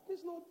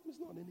 It's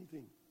not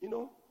anything. You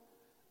know,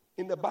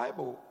 in the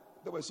Bible,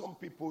 there were some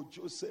people,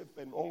 Joseph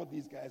and all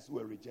these guys who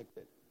were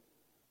rejected.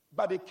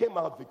 But they came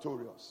out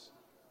victorious.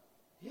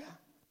 Yeah.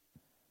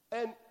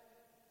 And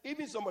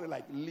even somebody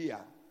like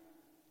Leah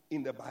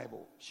in the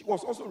Bible, she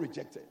was also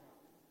rejected.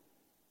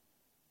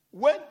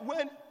 When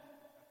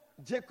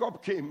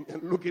Jacob came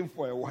looking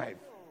for a wife,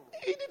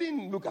 he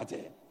didn't look at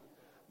her.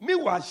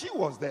 Meanwhile, she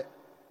was the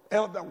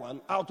elder one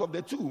out of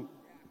the two.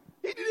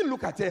 He didn't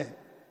look at her.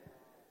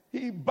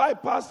 He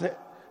bypassed her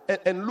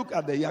and looked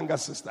at the younger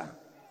sister.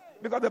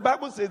 Because the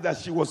Bible says that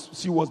she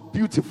was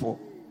beautiful.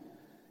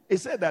 It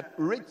said that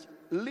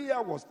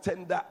Leah was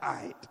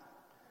tender-eyed,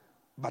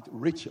 but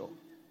Rachel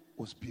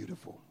was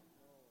beautiful.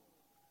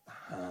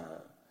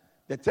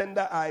 The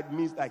tender-eyed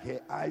means like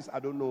her eyes, I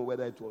don't know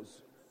whether it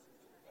was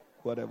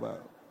whatever,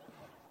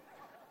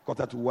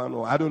 1:45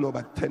 or I don't know,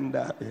 but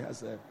tender.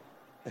 Yes,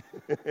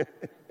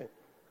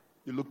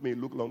 you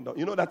look long down.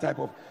 You know that type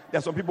of,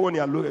 there's some people when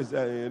you look,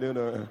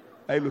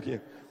 are you looking?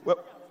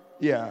 Well,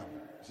 yeah,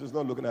 she's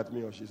not looking at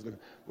me or she's looking.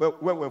 Well,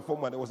 when we were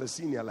former, there was a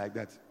senior like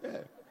that. Yeah.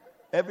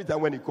 Every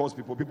time when he calls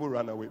people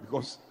run away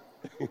because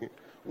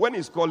when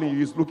he's calling you,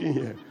 he's looking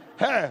here.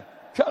 Hey,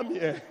 come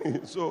here.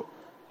 So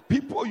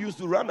people used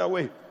to run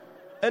away.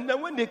 And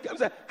then when they come,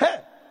 say,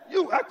 hey,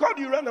 I called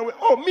you, run away.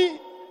 Oh, me?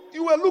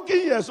 You were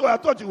looking here, so I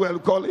thought you were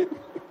calling.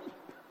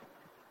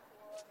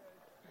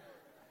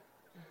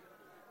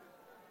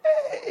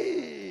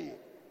 Hey!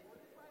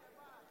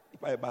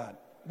 Quite bad.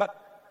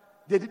 But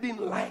they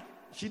didn't like,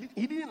 he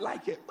didn't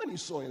like it. When he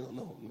saw it,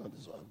 no, not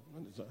this one.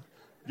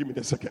 Give me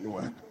the second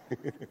one.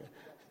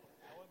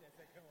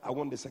 I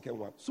want the second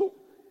one. So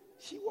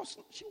she was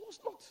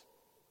not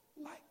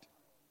liked.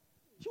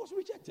 She was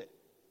rejected.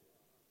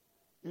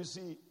 You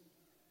see,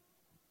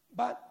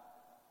 but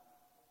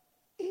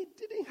it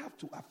didn't have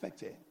to affect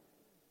her.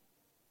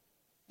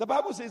 The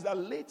Bible says that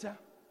later,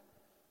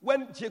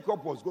 when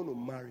Jacob was going to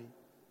marry,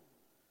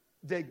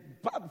 the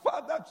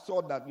father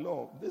saw that,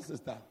 no, this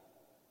is that.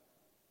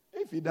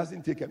 If he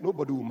doesn't take her,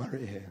 nobody will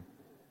marry her.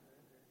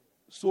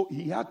 So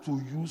he had to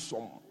use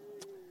some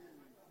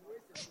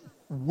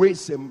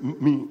ways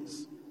and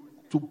means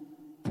to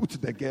put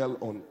the girl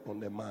on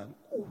the man.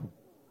 Ooh.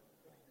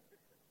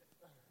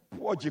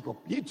 Poor Jacob.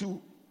 He too,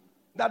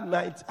 that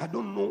night, I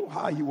don't know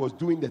how he was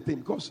doing the thing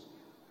because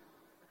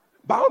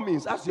by all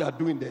means, as you are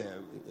doing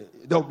there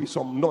will be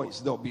some noise,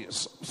 there will be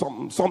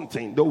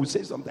something, they will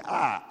say something.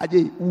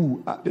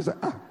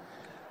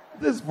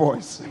 This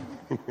voice.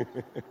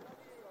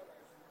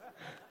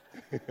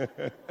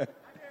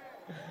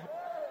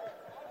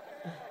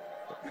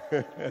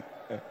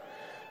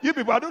 You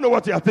people, I don't know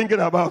what you are thinking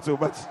about,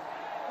 but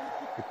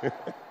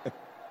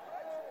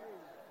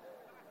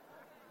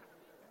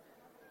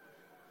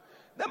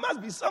there must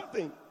be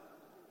something.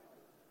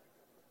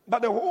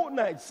 But the whole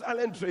night,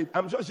 silent trade.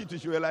 I'm sure she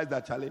should realize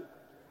that, Charlie.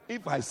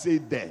 If I say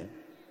there,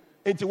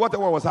 into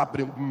whatever was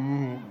happening,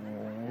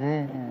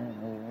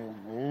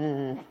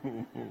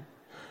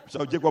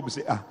 so Jacob would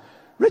say,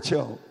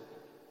 Rachel,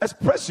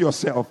 express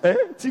yourself,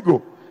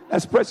 Tigo,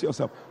 express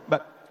yourself.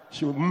 But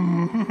she would,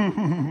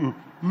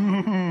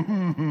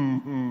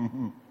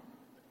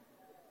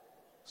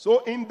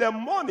 So in the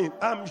morning,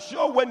 I'm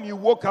sure when you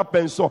woke up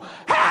and saw,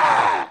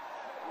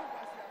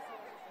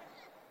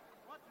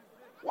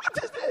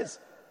 what is this?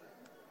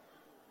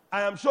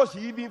 I am sure she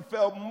even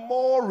felt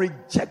more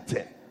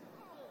rejected.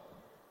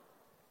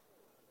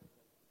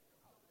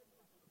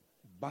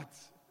 But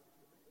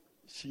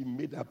she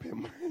made up her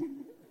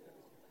mind.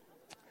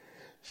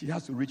 She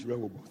has to reach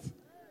Rehoboth.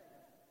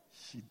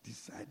 She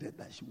decided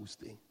that she would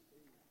stay.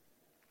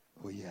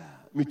 Oh yeah,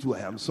 me too, I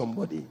am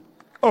somebody.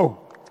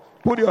 Oh,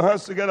 put your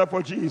hands together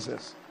for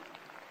Jesus.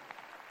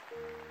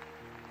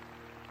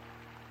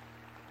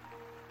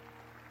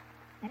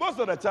 Most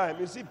of the time,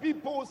 you see,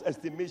 people's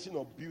estimation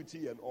of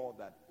beauty and all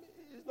that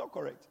is not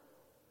correct.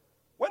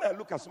 When I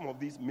look at some of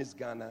these Miss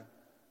Ghana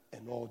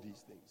and all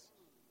these things,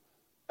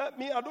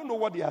 I don't know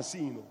what they are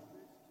seeing.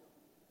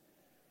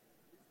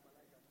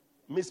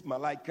 Miss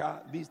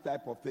Malika, these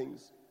type of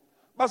things.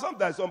 But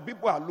sometimes some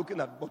people are looking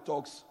at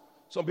buttocks.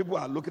 Some people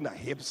are looking at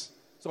hips.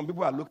 Some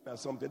people are looking at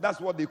something. That's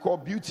what they call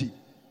beauty.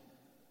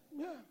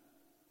 Yeah.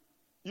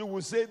 You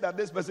will say that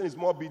this person is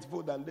more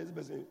beautiful than this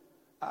person.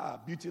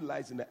 Beauty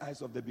lies in the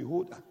eyes of the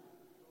beholder.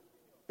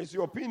 It's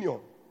your opinion.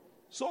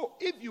 So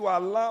if you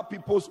allow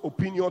people's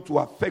opinion to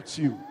affect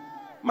you,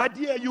 my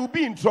dear, you'll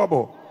be in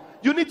trouble.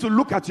 You need to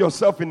look at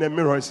yourself in the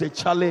mirror and say,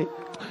 Charlie,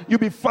 you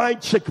be fine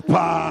chick,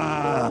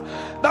 pa.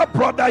 That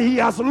brother, he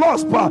has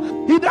lost, pa.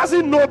 He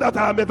doesn't know that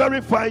I'm a very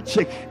fine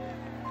chick.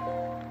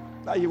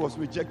 That he was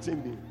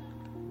rejecting me.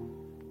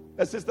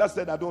 The sister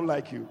said, I don't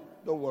like you.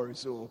 Don't worry.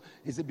 So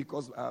is it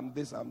because I'm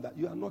this, I'm that?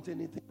 You are not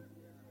anything.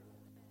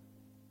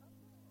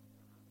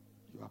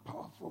 You are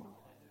powerful.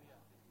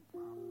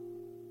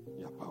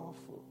 You are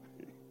powerful.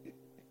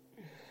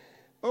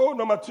 Oh,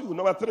 number 2.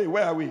 Number 3,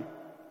 where are we?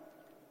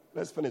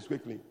 Let's finish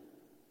quickly.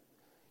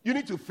 You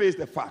need to face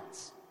the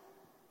facts.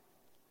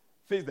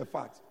 Face the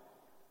fact.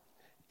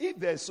 If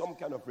there's some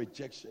kind of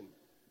rejection,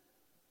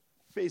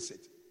 face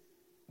it.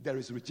 There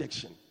is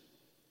rejection.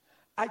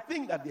 I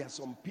think that there are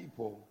some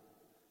people,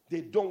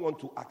 they don't want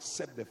to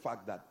accept the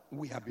fact that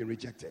we have been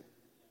rejected.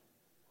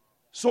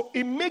 So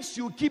it makes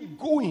you keep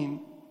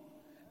going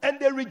and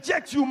they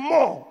reject you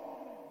more.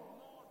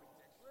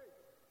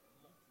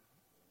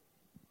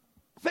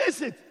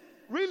 Face it.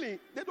 Really,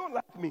 they don't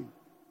like me.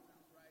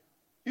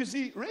 You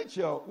see,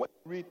 Rachel, when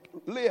you read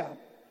Leah,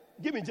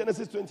 give me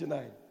Genesis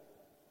 29.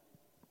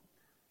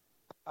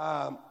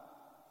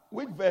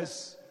 Which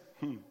verse?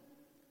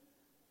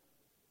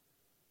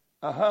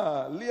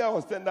 Leah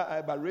was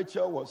tender-eyed, but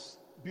Rachel was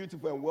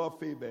beautiful and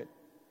well-favored.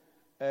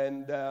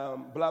 And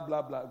blah,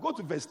 blah, blah. Go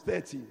to verse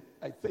 30,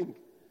 I think.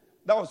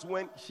 That was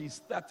when she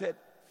started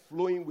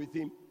flowing with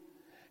him.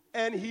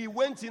 And he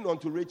went in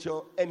unto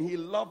Rachel, and he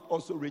loved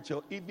also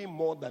Rachel even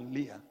more than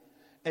Leah,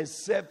 and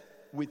served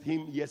with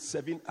him yet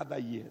 7 other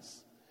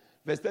years.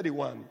 Verse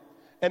 31.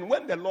 And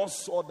when the Lord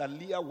saw that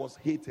Leah was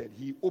hated,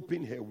 he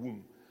opened her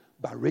womb,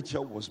 but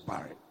Rachel was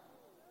barren.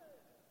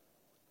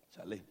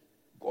 Charlie,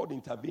 God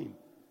intervened.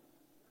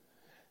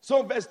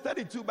 So verse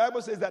 32,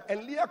 Bible says that,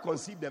 and Leah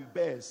conceived and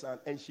bare a son,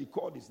 and she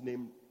called his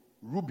name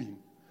Reuben.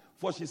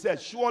 For she said,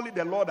 surely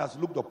the Lord has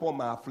looked upon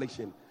my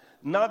affliction.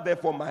 Now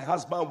therefore my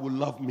husband will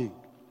love me.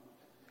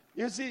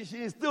 You see,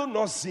 she is still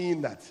not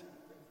seeing that.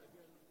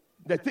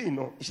 The thing,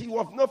 no, she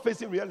was not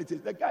facing reality.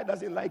 The guy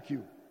doesn't like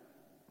you.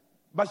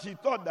 But she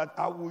thought that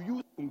I will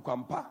use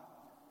Nkwampa.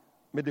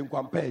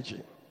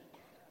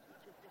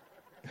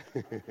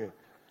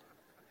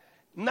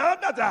 Now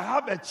that I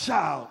have a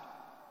child,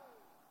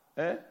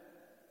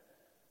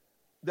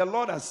 the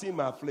Lord has seen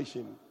my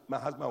affliction. My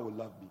husband will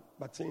love me.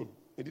 But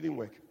it didn't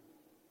work.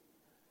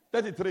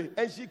 33.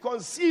 And she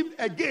conceived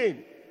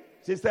again.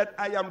 She said,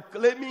 I am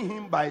claiming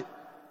him by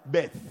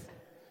birth.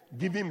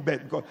 Giving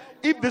birth. Because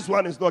if this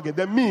one is not good,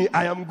 then me,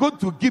 I am going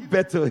to give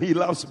birth till he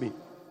loves me.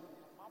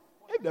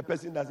 If the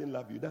person doesn't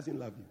love you, doesn't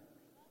love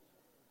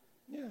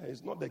you. Yeah,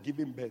 it's not the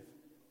giving birth.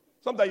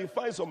 Sometimes you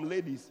find some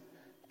ladies,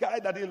 guy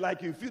that didn't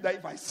like you, you feel that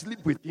if I sleep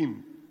with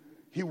him,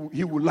 he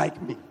will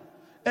like me.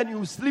 And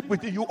you sleep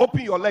with him, you open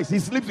your legs, he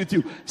sleeps with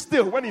you.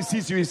 Still, when he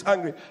sees you, he's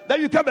angry.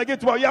 Then you come again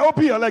tomorrow, yeah,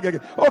 open your leg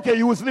again. Okay,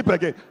 you will sleep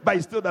again. But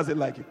he still doesn't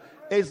like you.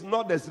 It's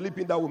not the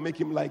sleeping that will make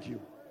him like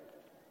you.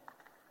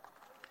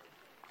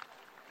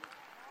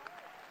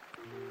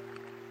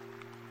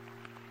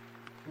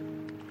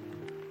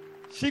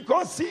 She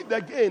conceived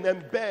again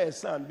and bare a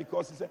son,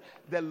 because he said,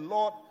 the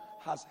Lord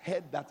has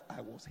heard that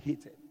I was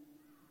hated,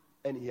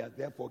 and he has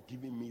therefore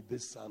given me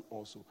this son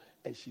also.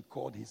 And she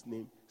called his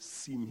name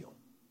Simeon.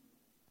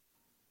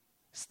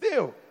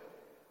 Still,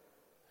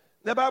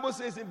 the Bible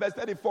says in verse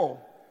 34,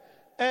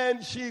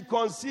 and she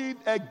conceived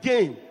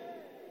again.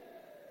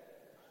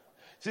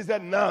 She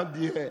said, now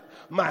dear,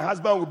 my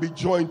husband will be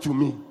joined to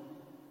me,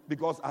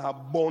 because I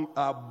have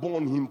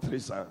born him 3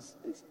 sons.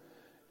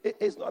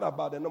 It's not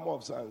about the number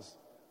of sons.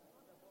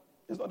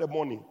 It's not the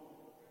money.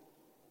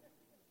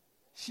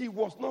 She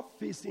was not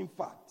facing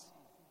facts.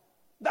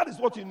 That is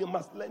what you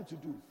must learn to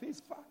do. Face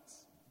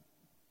facts.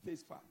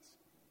 Face facts.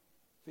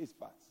 Face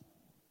facts.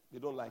 They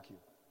don't like you.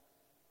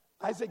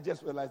 Isaac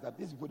just realized that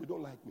these people, they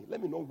don't like me.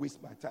 Let me not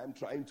waste my time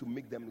trying to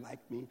make them like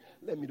me.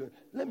 Let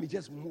me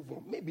just move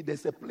on. Maybe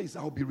there's a place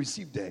I'll be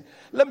received there.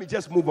 Let me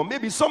just move on.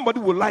 Maybe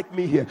somebody will like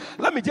me here.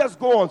 Let me just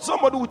go on.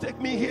 Somebody will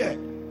take me here.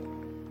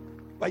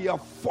 But you're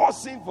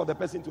forcing for the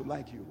person to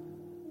like you.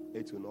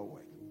 It will not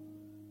work.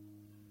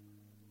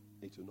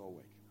 It will not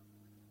work.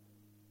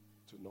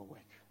 It will not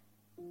work.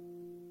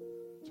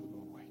 It will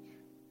not work.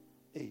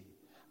 Hey,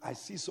 I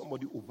see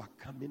somebody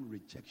overcoming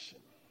rejection.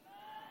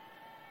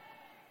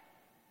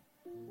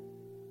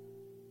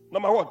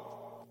 Number 1,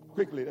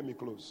 quickly, let me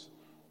close.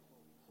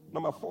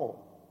 Number 4,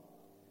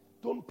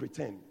 don't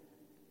pretend.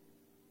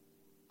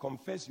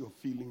 Confess your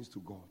feelings to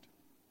God.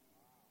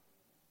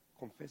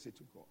 Confess it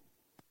to God.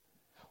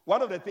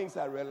 One of the things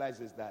I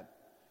realized is that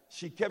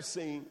she kept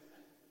saying,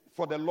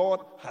 for the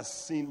Lord has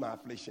seen my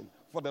affliction.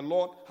 For the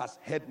Lord has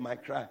heard my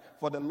cry.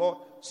 For the Lord.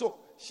 So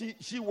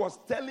she was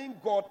telling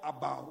God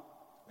about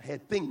her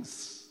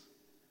things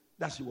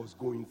that she was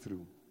going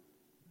through.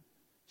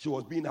 She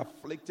was being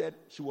afflicted.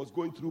 She was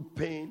going through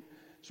pain.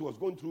 She was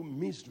going through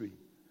misery.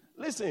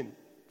 Listen,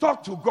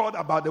 talk to God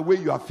about the way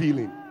you are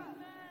feeling.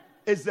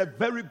 It's a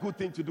very good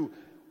thing to do.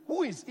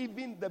 Who is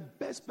even the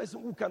best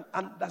person who can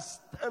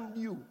understand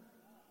you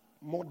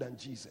more than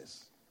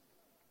Jesus?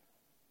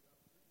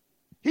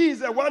 He is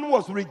the one who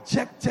was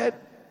rejected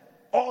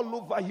all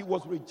over. He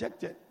was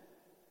rejected.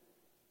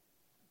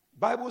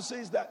 Bible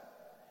says that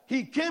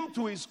he came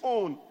to his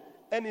own,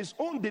 and his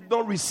own did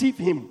not receive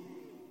him.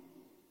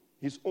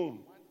 His own.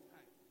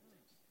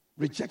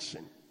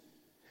 Rejection.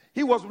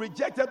 He was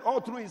rejected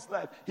all through his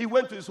life. He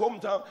went to his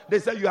hometown. They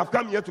said, you have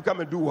come here to come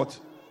and do what?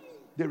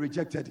 They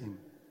rejected him.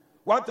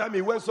 One time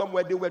he went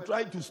somewhere. They were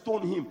trying to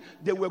stone him.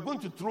 They were going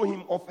to throw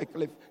him off a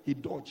cliff. He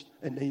dodged,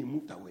 and then he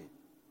moved away.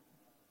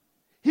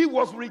 He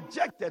was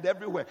rejected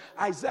everywhere.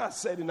 Isaiah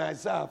said in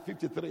Isaiah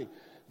 53,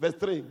 verse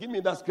 3, give me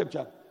that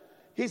scripture.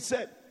 He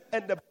said,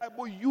 and the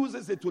Bible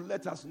uses it to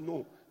let us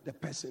know the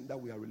person that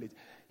we are related.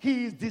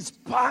 He is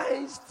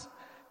despised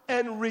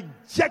and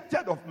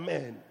rejected of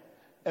men,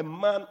 a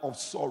man of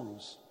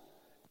sorrows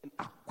and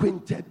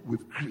acquainted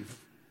with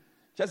grief.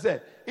 Just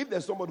said, if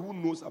there's somebody who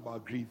knows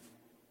about grief,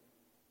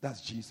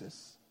 that's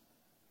Jesus.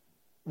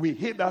 We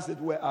hid, as it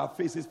were, our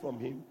faces from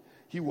him.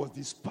 He was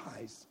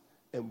despised,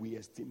 and we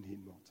esteemed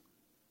him not.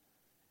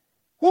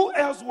 Who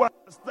else will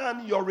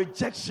understand your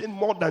rejection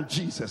more than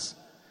Jesus?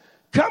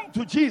 Come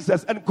to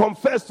Jesus and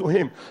confess to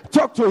him.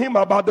 Talk to him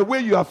about the way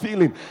you are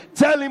feeling.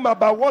 Tell him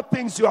about what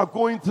things you are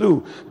going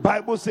through.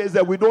 Bible says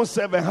that we don't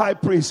serve a high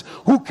priest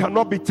who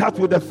cannot be touched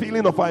with the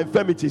feeling of our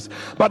infirmities.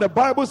 But the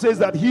Bible says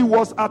that he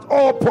was at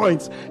all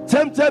points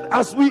tempted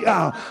as we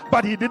are,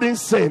 but he didn't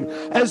sin.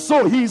 And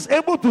so he is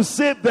able to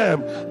save them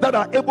that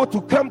are able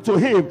to come to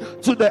him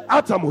to the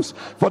uttermost.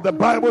 For the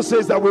Bible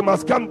says that we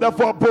must come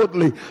therefore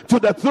boldly to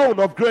the throne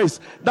of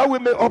grace, that we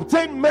may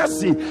obtain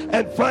mercy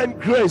and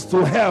find grace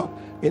to help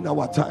in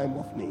our time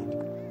of need.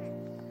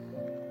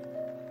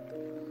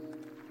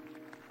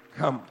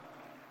 Come.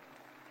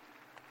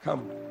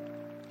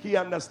 He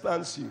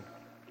understands you.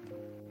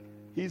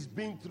 He's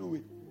been through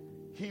it.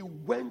 He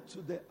went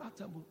to the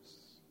uttermost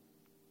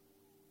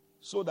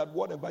so that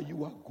whatever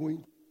you are going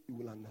through, you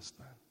will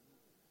understand.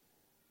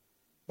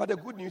 But the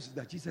good news is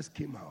that Jesus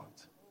came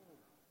out.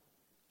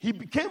 He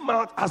came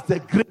out as the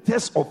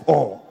greatest of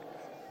all.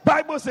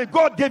 Bible says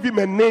God gave him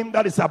a name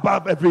that is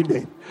above every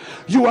name.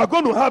 You are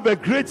going to have a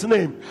great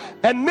name,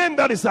 a name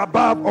that is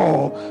above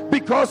all,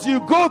 because you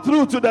go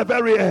through to the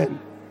very end.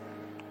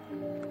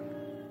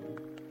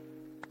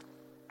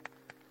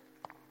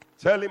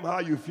 Tell him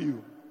how you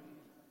feel.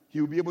 He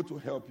will be able to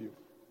help you.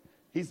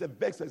 He's the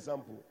best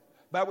example.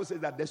 Bible says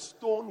that the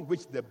stone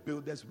which the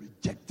builders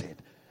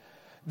rejected,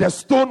 the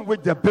stone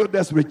which the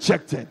builders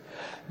rejected,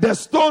 the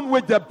stone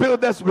which the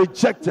builders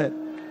rejected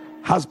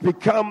has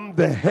become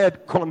the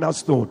head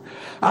cornerstone.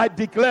 I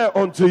declare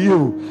unto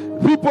you,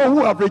 people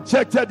who have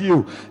rejected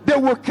you, they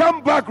will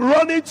come back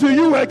running to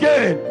you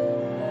again.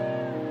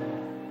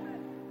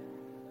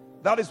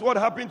 That is what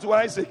happened to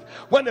Isaac.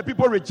 When the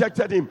people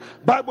rejected him,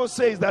 Bible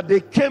says that they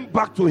came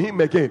back to him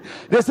again.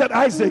 They said,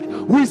 Isaac,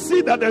 we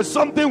see that there's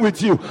something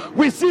with you.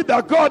 We see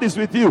that God is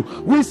with you.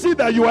 We see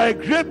that you are a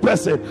great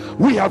person.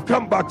 We have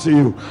come back to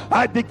you.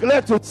 I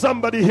declare to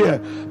somebody here,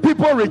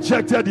 people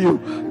rejected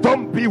you.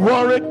 Don't be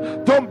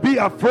worried. Don't be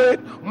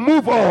afraid.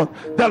 Move on.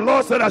 The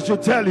Lord said I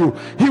should tell you,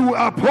 he will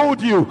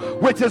uphold you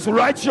with his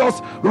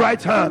righteous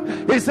right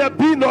hand. He said,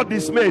 be not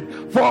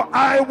dismayed, for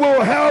I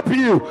will help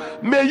you.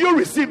 May you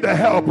receive the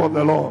help of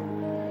the Lord.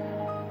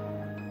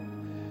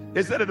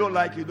 They said they don't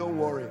like you, don't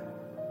worry.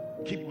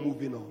 Keep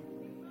moving on.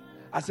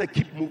 I said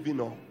keep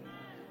moving on.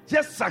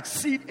 Just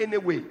succeed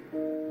anyway.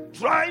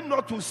 Try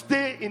not to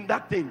stay in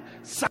that thing.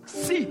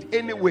 Succeed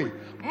anyway.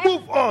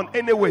 Move on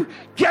anyway.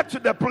 Get to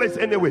the place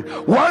anyway.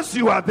 Once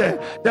you are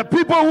there, the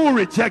people who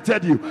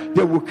rejected you,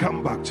 they will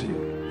come back to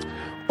you.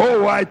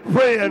 Oh, I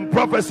pray and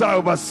prophesy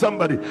over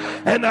somebody,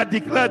 and I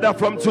declare that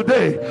from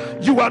today,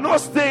 you are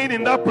not staying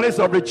in that place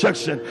of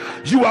rejection.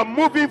 You are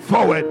moving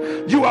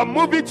forward. You are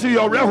moving to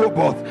your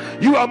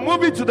Rehoboth. You are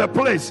moving to the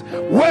place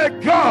where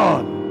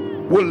God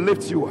will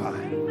lift you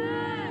high.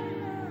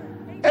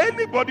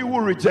 Anybody who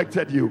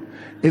rejected you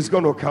is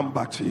going to come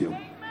back to you.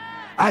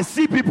 I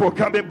see people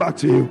coming back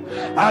to you.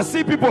 I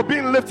see people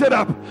being lifted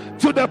up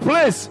to the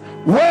place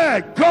where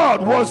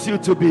God wants you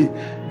to be.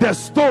 The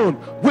stone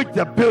which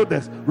the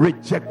builders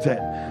rejected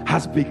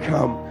has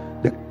become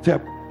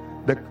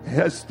the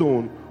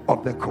headstone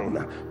of the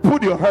corner.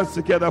 Put your hands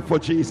together for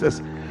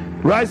Jesus.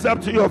 Rise up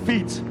to your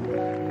feet.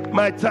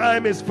 My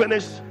time is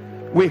finished.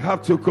 We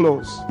have to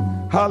close.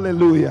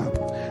 Hallelujah.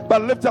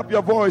 But lift up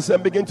your voice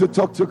and begin to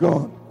talk to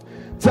God.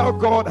 Tell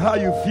God how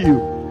you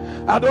feel.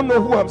 I don't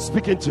know who I'm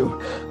speaking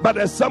to, but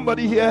there's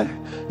somebody here,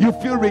 you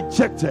feel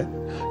rejected.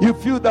 You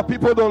feel that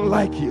people don't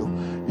like you.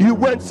 You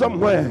went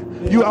somewhere,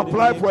 you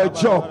applied for a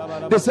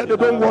job, they said they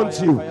don't want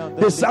you,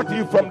 they sacked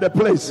you from the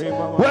place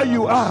where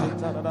you are.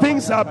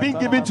 Things are being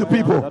given to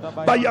people,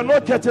 but you're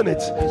not getting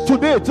it.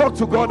 Today, talk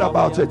to God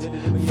about it.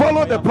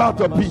 Follow the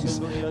path of peace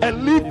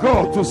and leave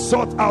God to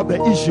sort out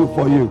the issue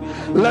for you.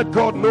 Let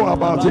God know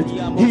about it.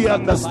 He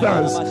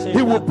understands.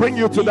 He will bring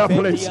you to that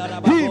place.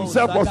 He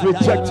himself was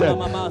rejected,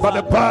 but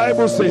the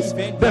Bible says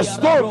the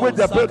stone which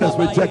the builders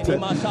rejected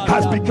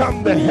has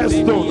become the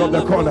headstone of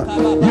the corner.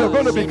 You're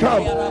going to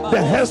become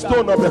the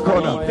headstone of the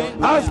corner.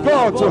 Ask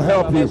God to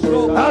help you.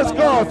 Ask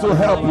God to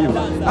help you.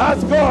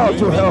 Ask God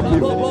to help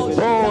you.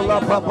 Oh, la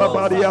papa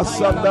badia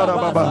sandara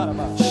baba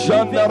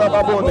shandara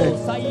babone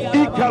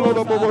ikalo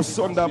bobo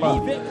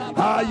sondaba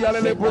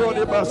ayalele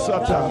brode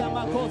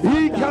basata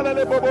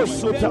ikalele bobo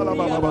sotala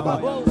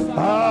baba.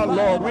 Ah,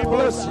 Lord, we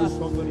bless you.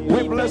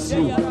 We bless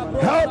you.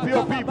 Help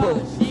your people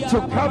to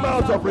come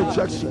out of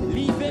rejection.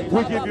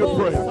 We give you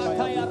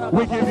praise.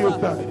 We give you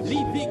thanks.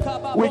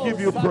 We give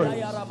you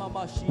praise.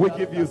 We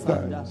give you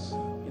thanks.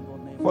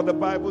 For the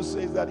Bible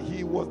says that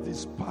he was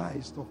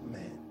despised of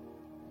men.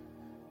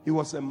 He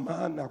was a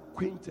man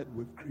acquainted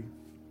with grief.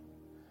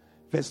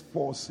 Verse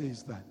 4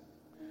 says that.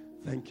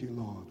 Thank you,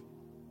 Lord.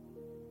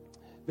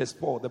 Verse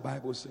 4, the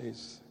Bible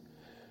says,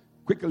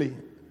 quickly,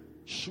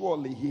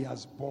 surely he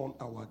has borne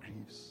our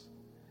griefs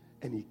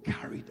and he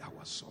carried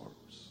our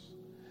sorrows.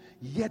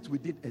 Yet we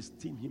did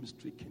esteem him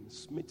stricken,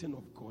 smitten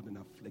of God and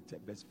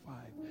afflicted. Verse 5,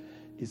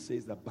 it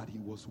says that, but he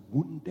was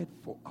wounded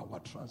for our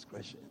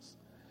transgressions.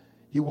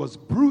 He was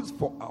bruised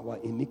for our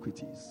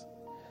iniquities.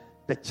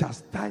 The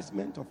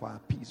chastisement of our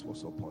peace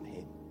was upon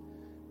him,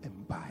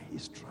 and by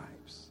his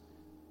stripes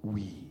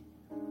we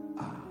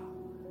are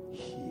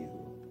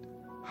healed.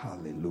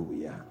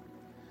 Hallelujah.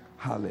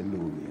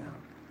 Hallelujah.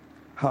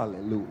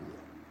 Hallelujah.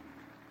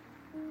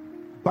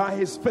 By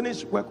his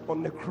finished work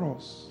on the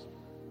cross,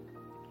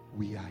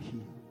 we are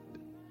healed.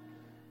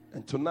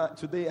 And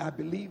today, I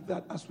believe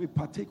that as we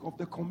partake of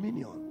the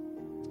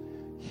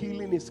communion,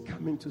 healing is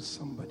coming to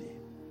somebody.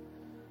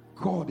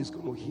 God is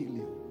going to heal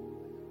you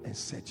and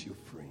set you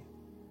free.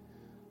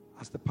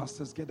 As the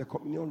pastors get the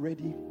communion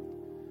ready,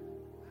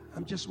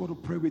 I'm just want to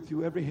pray with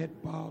you, every head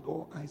bowed,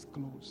 all eyes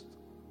closed.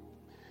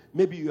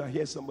 Maybe you are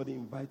here, somebody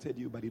invited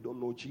you, but you don't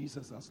know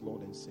Jesus as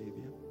Lord and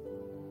Savior.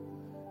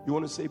 You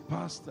want to say,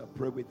 Pastor,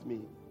 pray with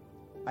me.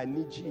 I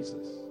need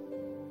Jesus.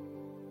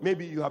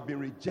 Maybe you have been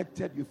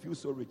rejected, you feel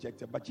so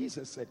rejected, but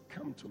Jesus said,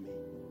 come to me.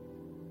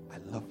 I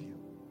love you.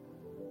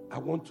 I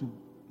want to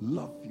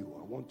love you.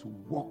 I want to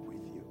walk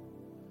with you.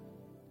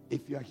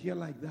 If you are here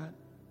like that,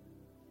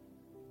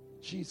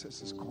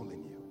 Jesus is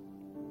calling you.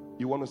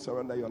 You want to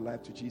surrender your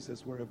life to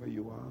Jesus wherever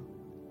you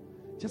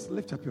are? Just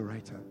lift up your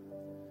right hand.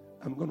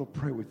 I'm going to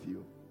pray with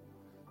you.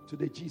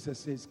 Today, Jesus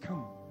says,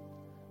 come.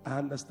 I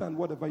understand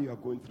whatever you are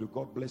going through.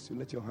 God bless you.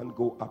 Let your hand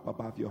go up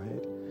above your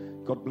head.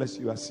 God bless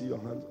you. I see your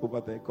hands over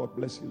there. God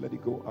bless you. Let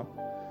it go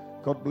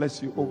up. God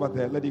bless you over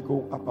there. Let it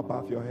go up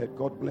above your head.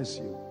 God bless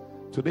you.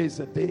 Today is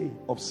a day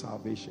of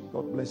salvation.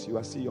 God bless you.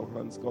 I see your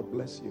hands. God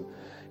bless you.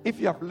 If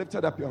you have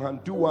lifted up your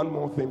hand, do one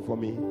more thing for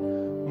me.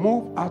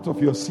 Move out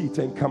of your seat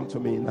and come to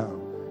me now.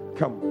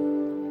 Come.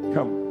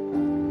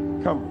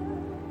 Come. Come.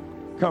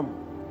 Come.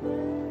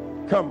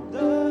 Come.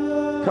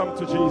 Come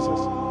to Jesus.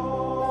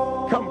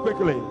 Come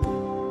quickly.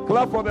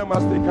 Clap for them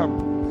as they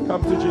come.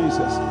 Come to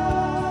Jesus.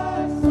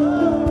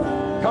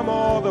 Come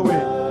all the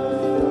way.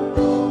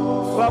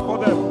 Clap for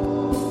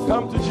them.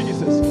 Come to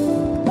Jesus.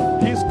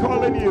 He's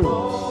calling you.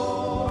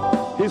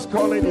 He's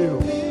calling you.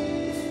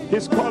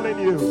 He's calling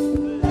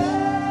you.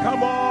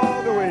 Come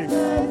all the way.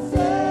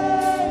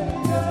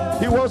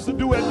 He wants to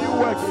do a new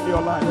work in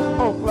your life.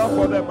 Oh, clap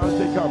for them as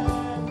they come.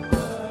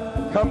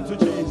 Come to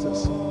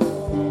Jesus.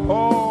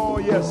 Oh,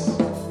 yes.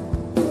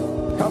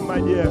 Come, my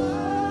dear.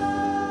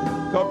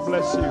 God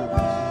bless you.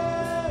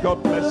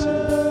 God bless you.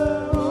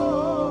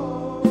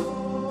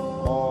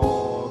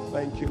 Oh,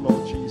 thank you,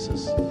 Lord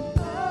Jesus.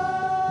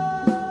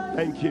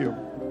 Thank you.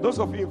 Those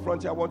of you in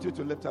front here, I want you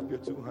to lift up your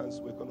two hands.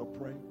 We're going to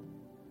pray.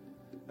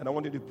 And I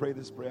want you to pray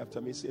this prayer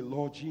after me. Say,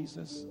 Lord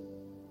Jesus,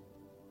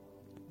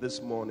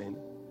 this morning,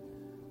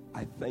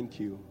 I thank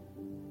you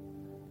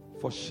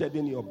for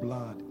shedding your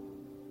blood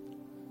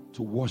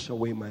to wash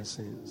away my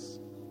sins.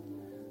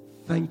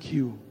 Thank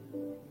you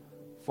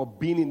for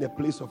being in a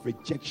place of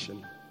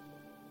rejection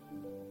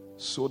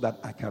so that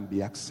I can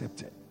be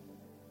accepted.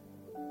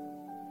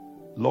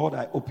 Lord,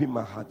 I open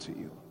my heart to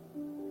you.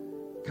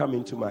 Come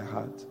into my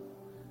heart.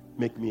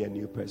 Make me a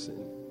new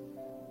person.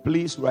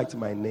 Please write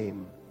my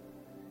name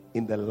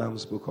in the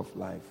Lamb's Book of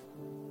Life.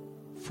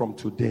 From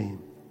today,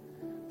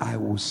 I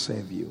will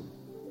serve you.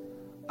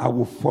 I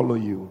will follow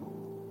you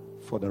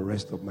for the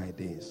rest of my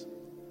days.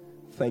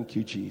 Thank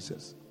you,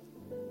 Jesus,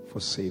 for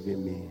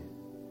saving me.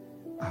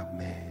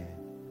 Amen.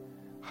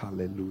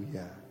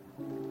 Hallelujah.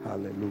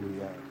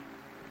 Hallelujah.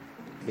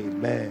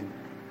 Amen.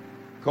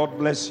 God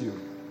bless you.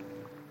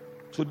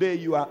 Today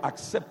you are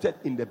accepted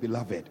in the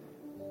beloved.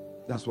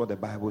 That's what the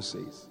Bible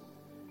says.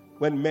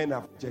 When men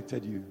have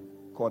rejected you,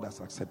 God has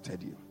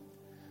accepted you.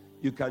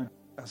 You can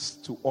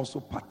ask to also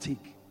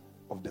partake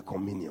of the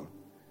communion.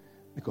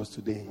 Because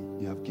today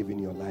you have given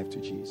your life to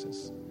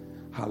Jesus.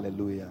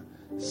 Hallelujah.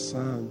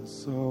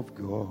 Sons of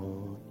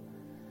God,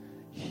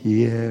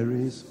 here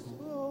is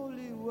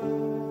holy word.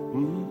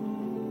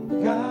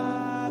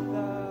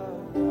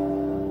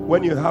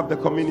 When you have the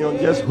communion,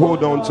 just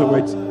hold on to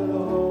it.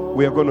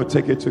 We are going to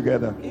take it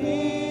together.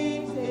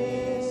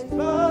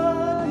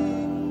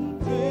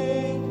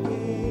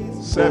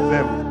 Serve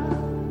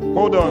them.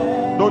 Hold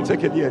on. Don't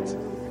take it yet.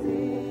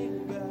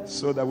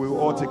 So that we will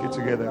all take it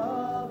together.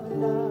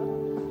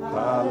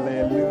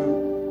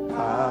 Hallelujah.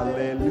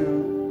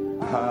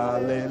 Hallelujah.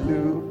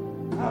 Hallelujah.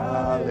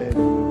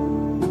 Hallelujah.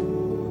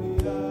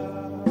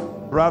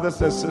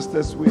 Brothers and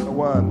sisters, we are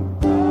one.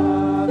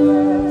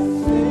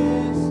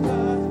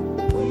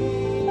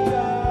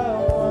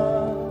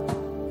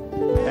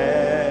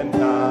 And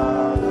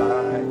our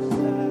life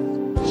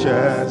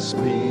just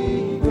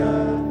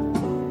begun.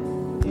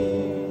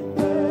 In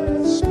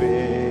the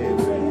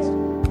Spirit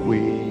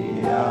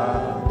we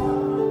are,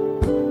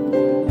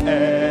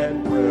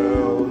 and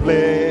will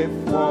live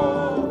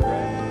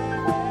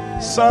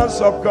forever.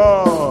 Sons of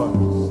God,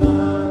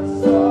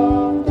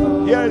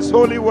 here is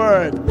holy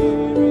word.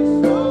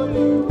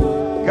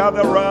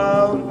 Gather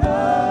round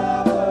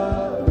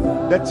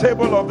the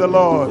table of the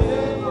Lord.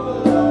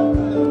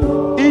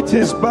 Eat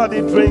his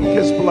body, drink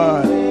his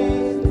blood.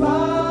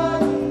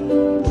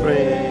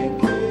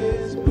 Drink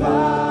his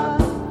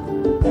blood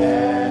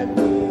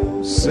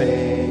and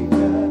sing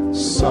a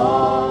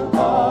song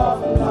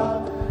of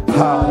love.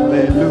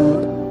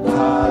 Hallelujah,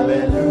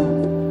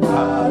 hallelujah,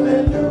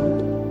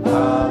 hallelujah,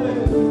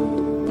 hallelujah.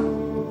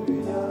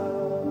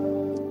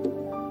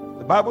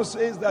 The Bible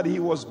says that he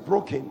was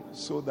broken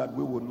so that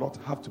we would not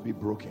have to be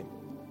broken.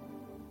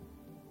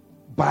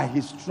 By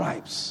his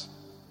stripes,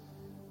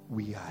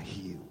 we are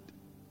healed.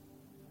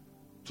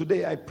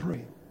 Today I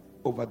pray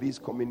over these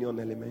communion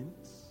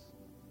elements.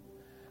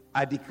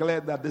 I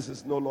declare that this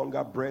is no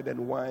longer bread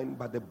and wine,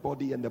 but the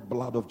body and the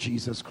blood of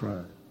Jesus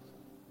Christ.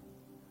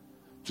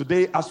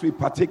 Today, as we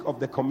partake of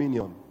the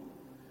communion,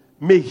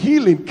 may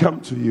healing come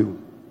to you.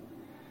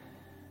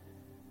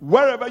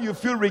 Wherever you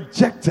feel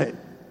rejected,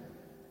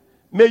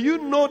 may you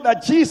know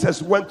that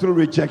Jesus went through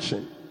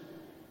rejection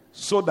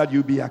so that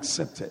you be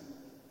accepted.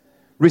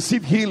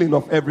 Receive healing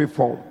of every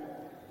form.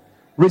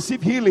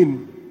 Receive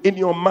healing in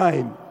your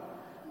mind.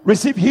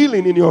 Receive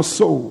healing in your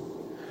soul.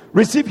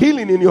 Receive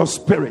healing in your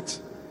spirit.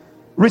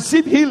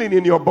 Receive healing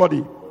in your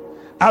body.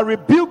 I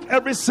rebuke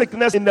every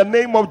sickness in the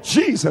name of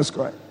Jesus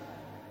Christ.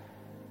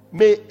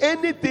 May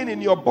anything in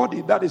your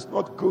body that is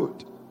not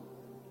good,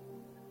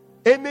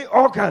 any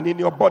organ in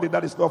your body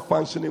that is not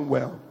functioning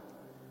well,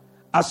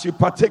 as you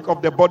partake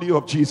of the body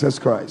of Jesus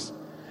Christ,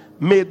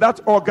 may that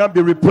organ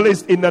be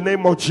replaced in the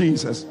name of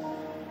Jesus.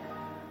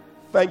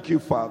 Thank you,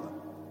 Father,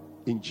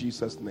 in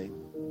Jesus' name.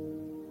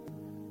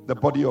 The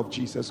body of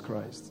Jesus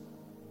Christ.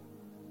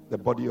 The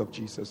body of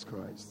Jesus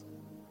Christ.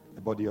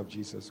 The body of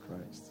Jesus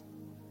Christ.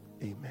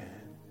 Amen.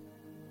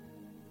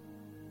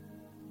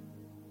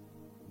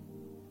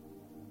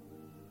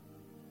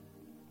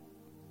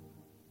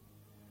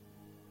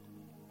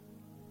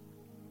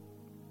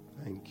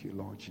 Thank you,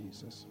 Lord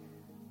Jesus.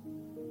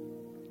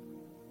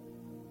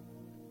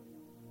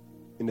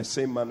 In the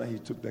same manner, he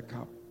took the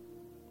cup.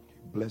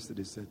 He blessed it.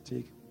 He said,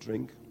 take,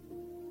 drink.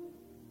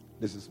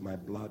 This is my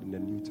blood in the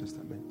New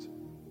Testament.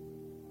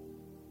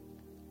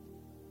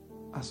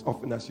 As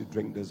often as you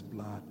drink this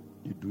blood,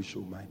 you do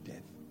show my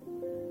death.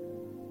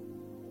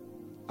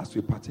 As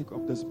we partake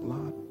of this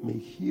blood, may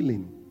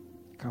healing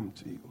come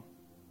to you.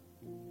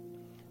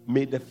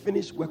 May the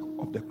finished work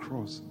of the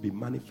cross be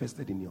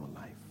manifested in your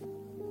life.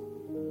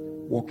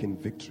 Walk in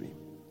victory.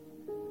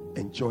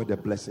 Enjoy the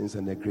blessings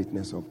and the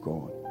greatness of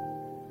God.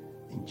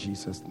 In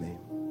Jesus' name,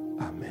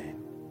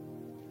 amen.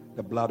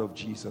 The blood of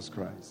Jesus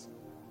Christ.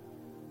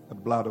 The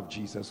blood of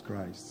Jesus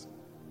Christ.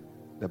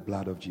 The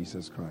blood of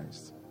Jesus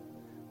Christ.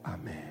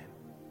 Amen.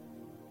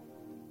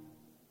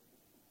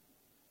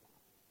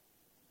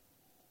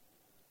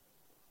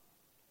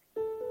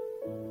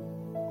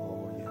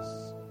 Oh,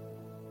 yes.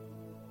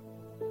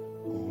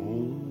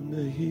 On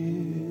the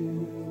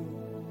hill,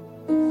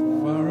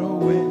 far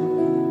away.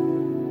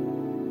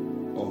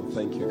 Oh,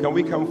 thank you. Can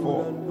we come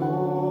forward?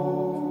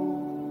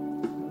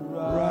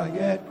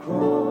 Rugged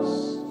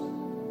cross,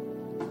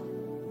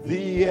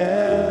 the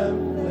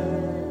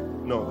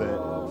emblem. No, there.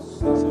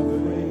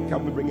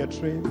 Can we bring a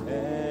train?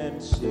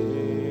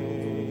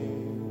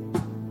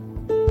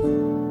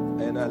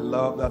 And I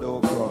love that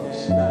old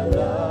cross.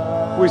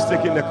 Who is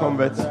taking the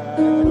convert?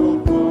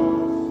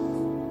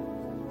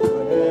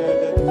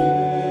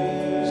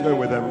 He's going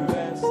with them.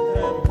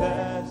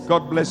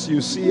 God bless you.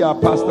 See our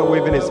pastor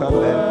waving his hand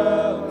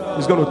there.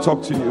 He's going to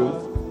talk to you.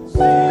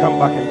 Come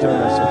back and join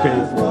us, okay?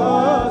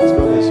 Let's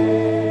go this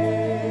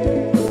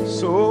way.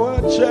 So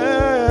I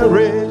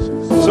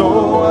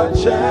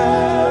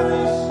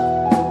cherish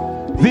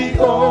the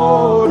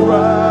old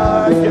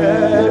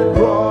rugged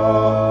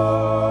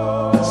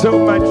cross. So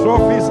my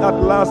trophies at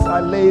last I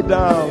lay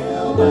down.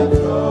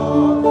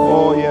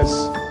 Oh yes,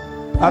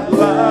 at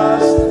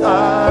last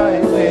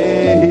I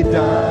lay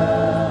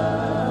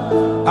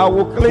down. I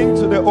will cling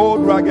to the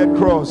old rugged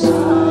cross. To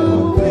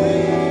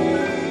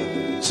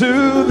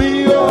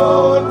the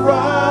old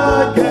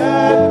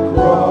rugged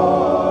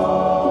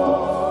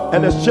cross.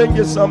 And exchange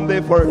it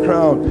someday for a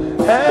crown.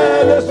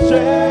 And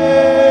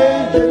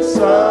exchange it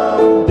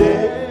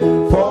someday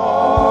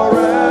for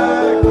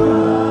a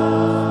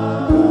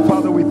crown.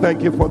 Father, we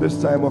thank you for this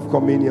time of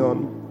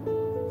communion.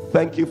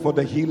 Thank you for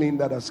the healing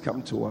that has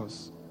come to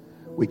us.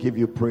 We give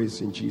you praise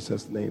in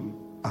Jesus' name.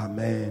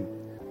 Amen.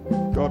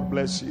 God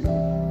bless you.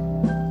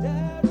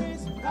 There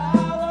is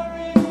power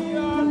in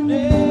your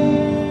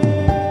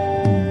name.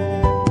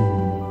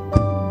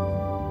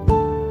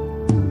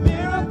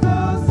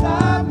 Miracles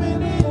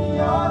happen in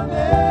your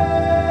name.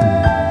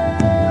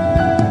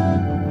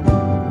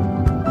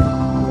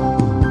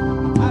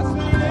 As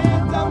we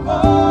lift our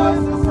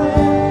voices,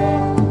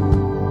 say,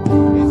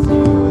 it's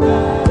you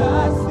that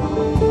I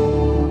see.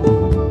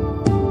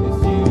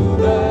 It's you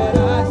that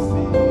I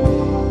see.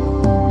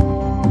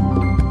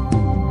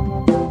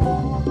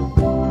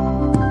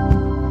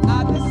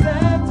 At the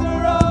center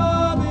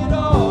of it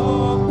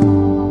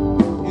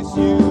all, it's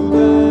you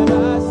that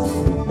I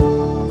see.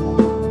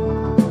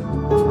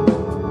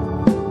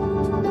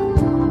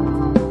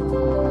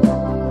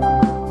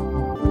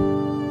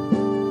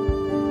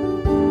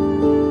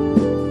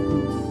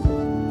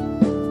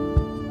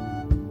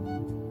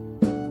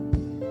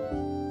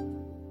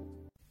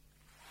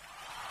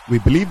 We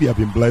believe you have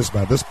been blessed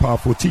by this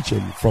powerful teaching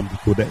from the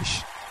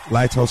Kodesh,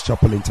 Lighthouse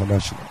Chapel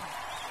International.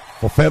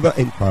 For further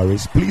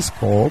inquiries, please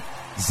call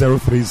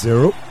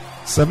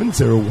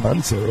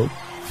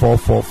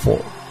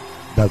 030-7010-444.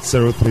 That's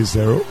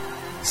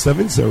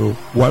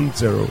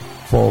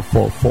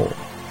 030-7010-444.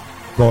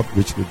 God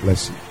richly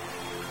bless you.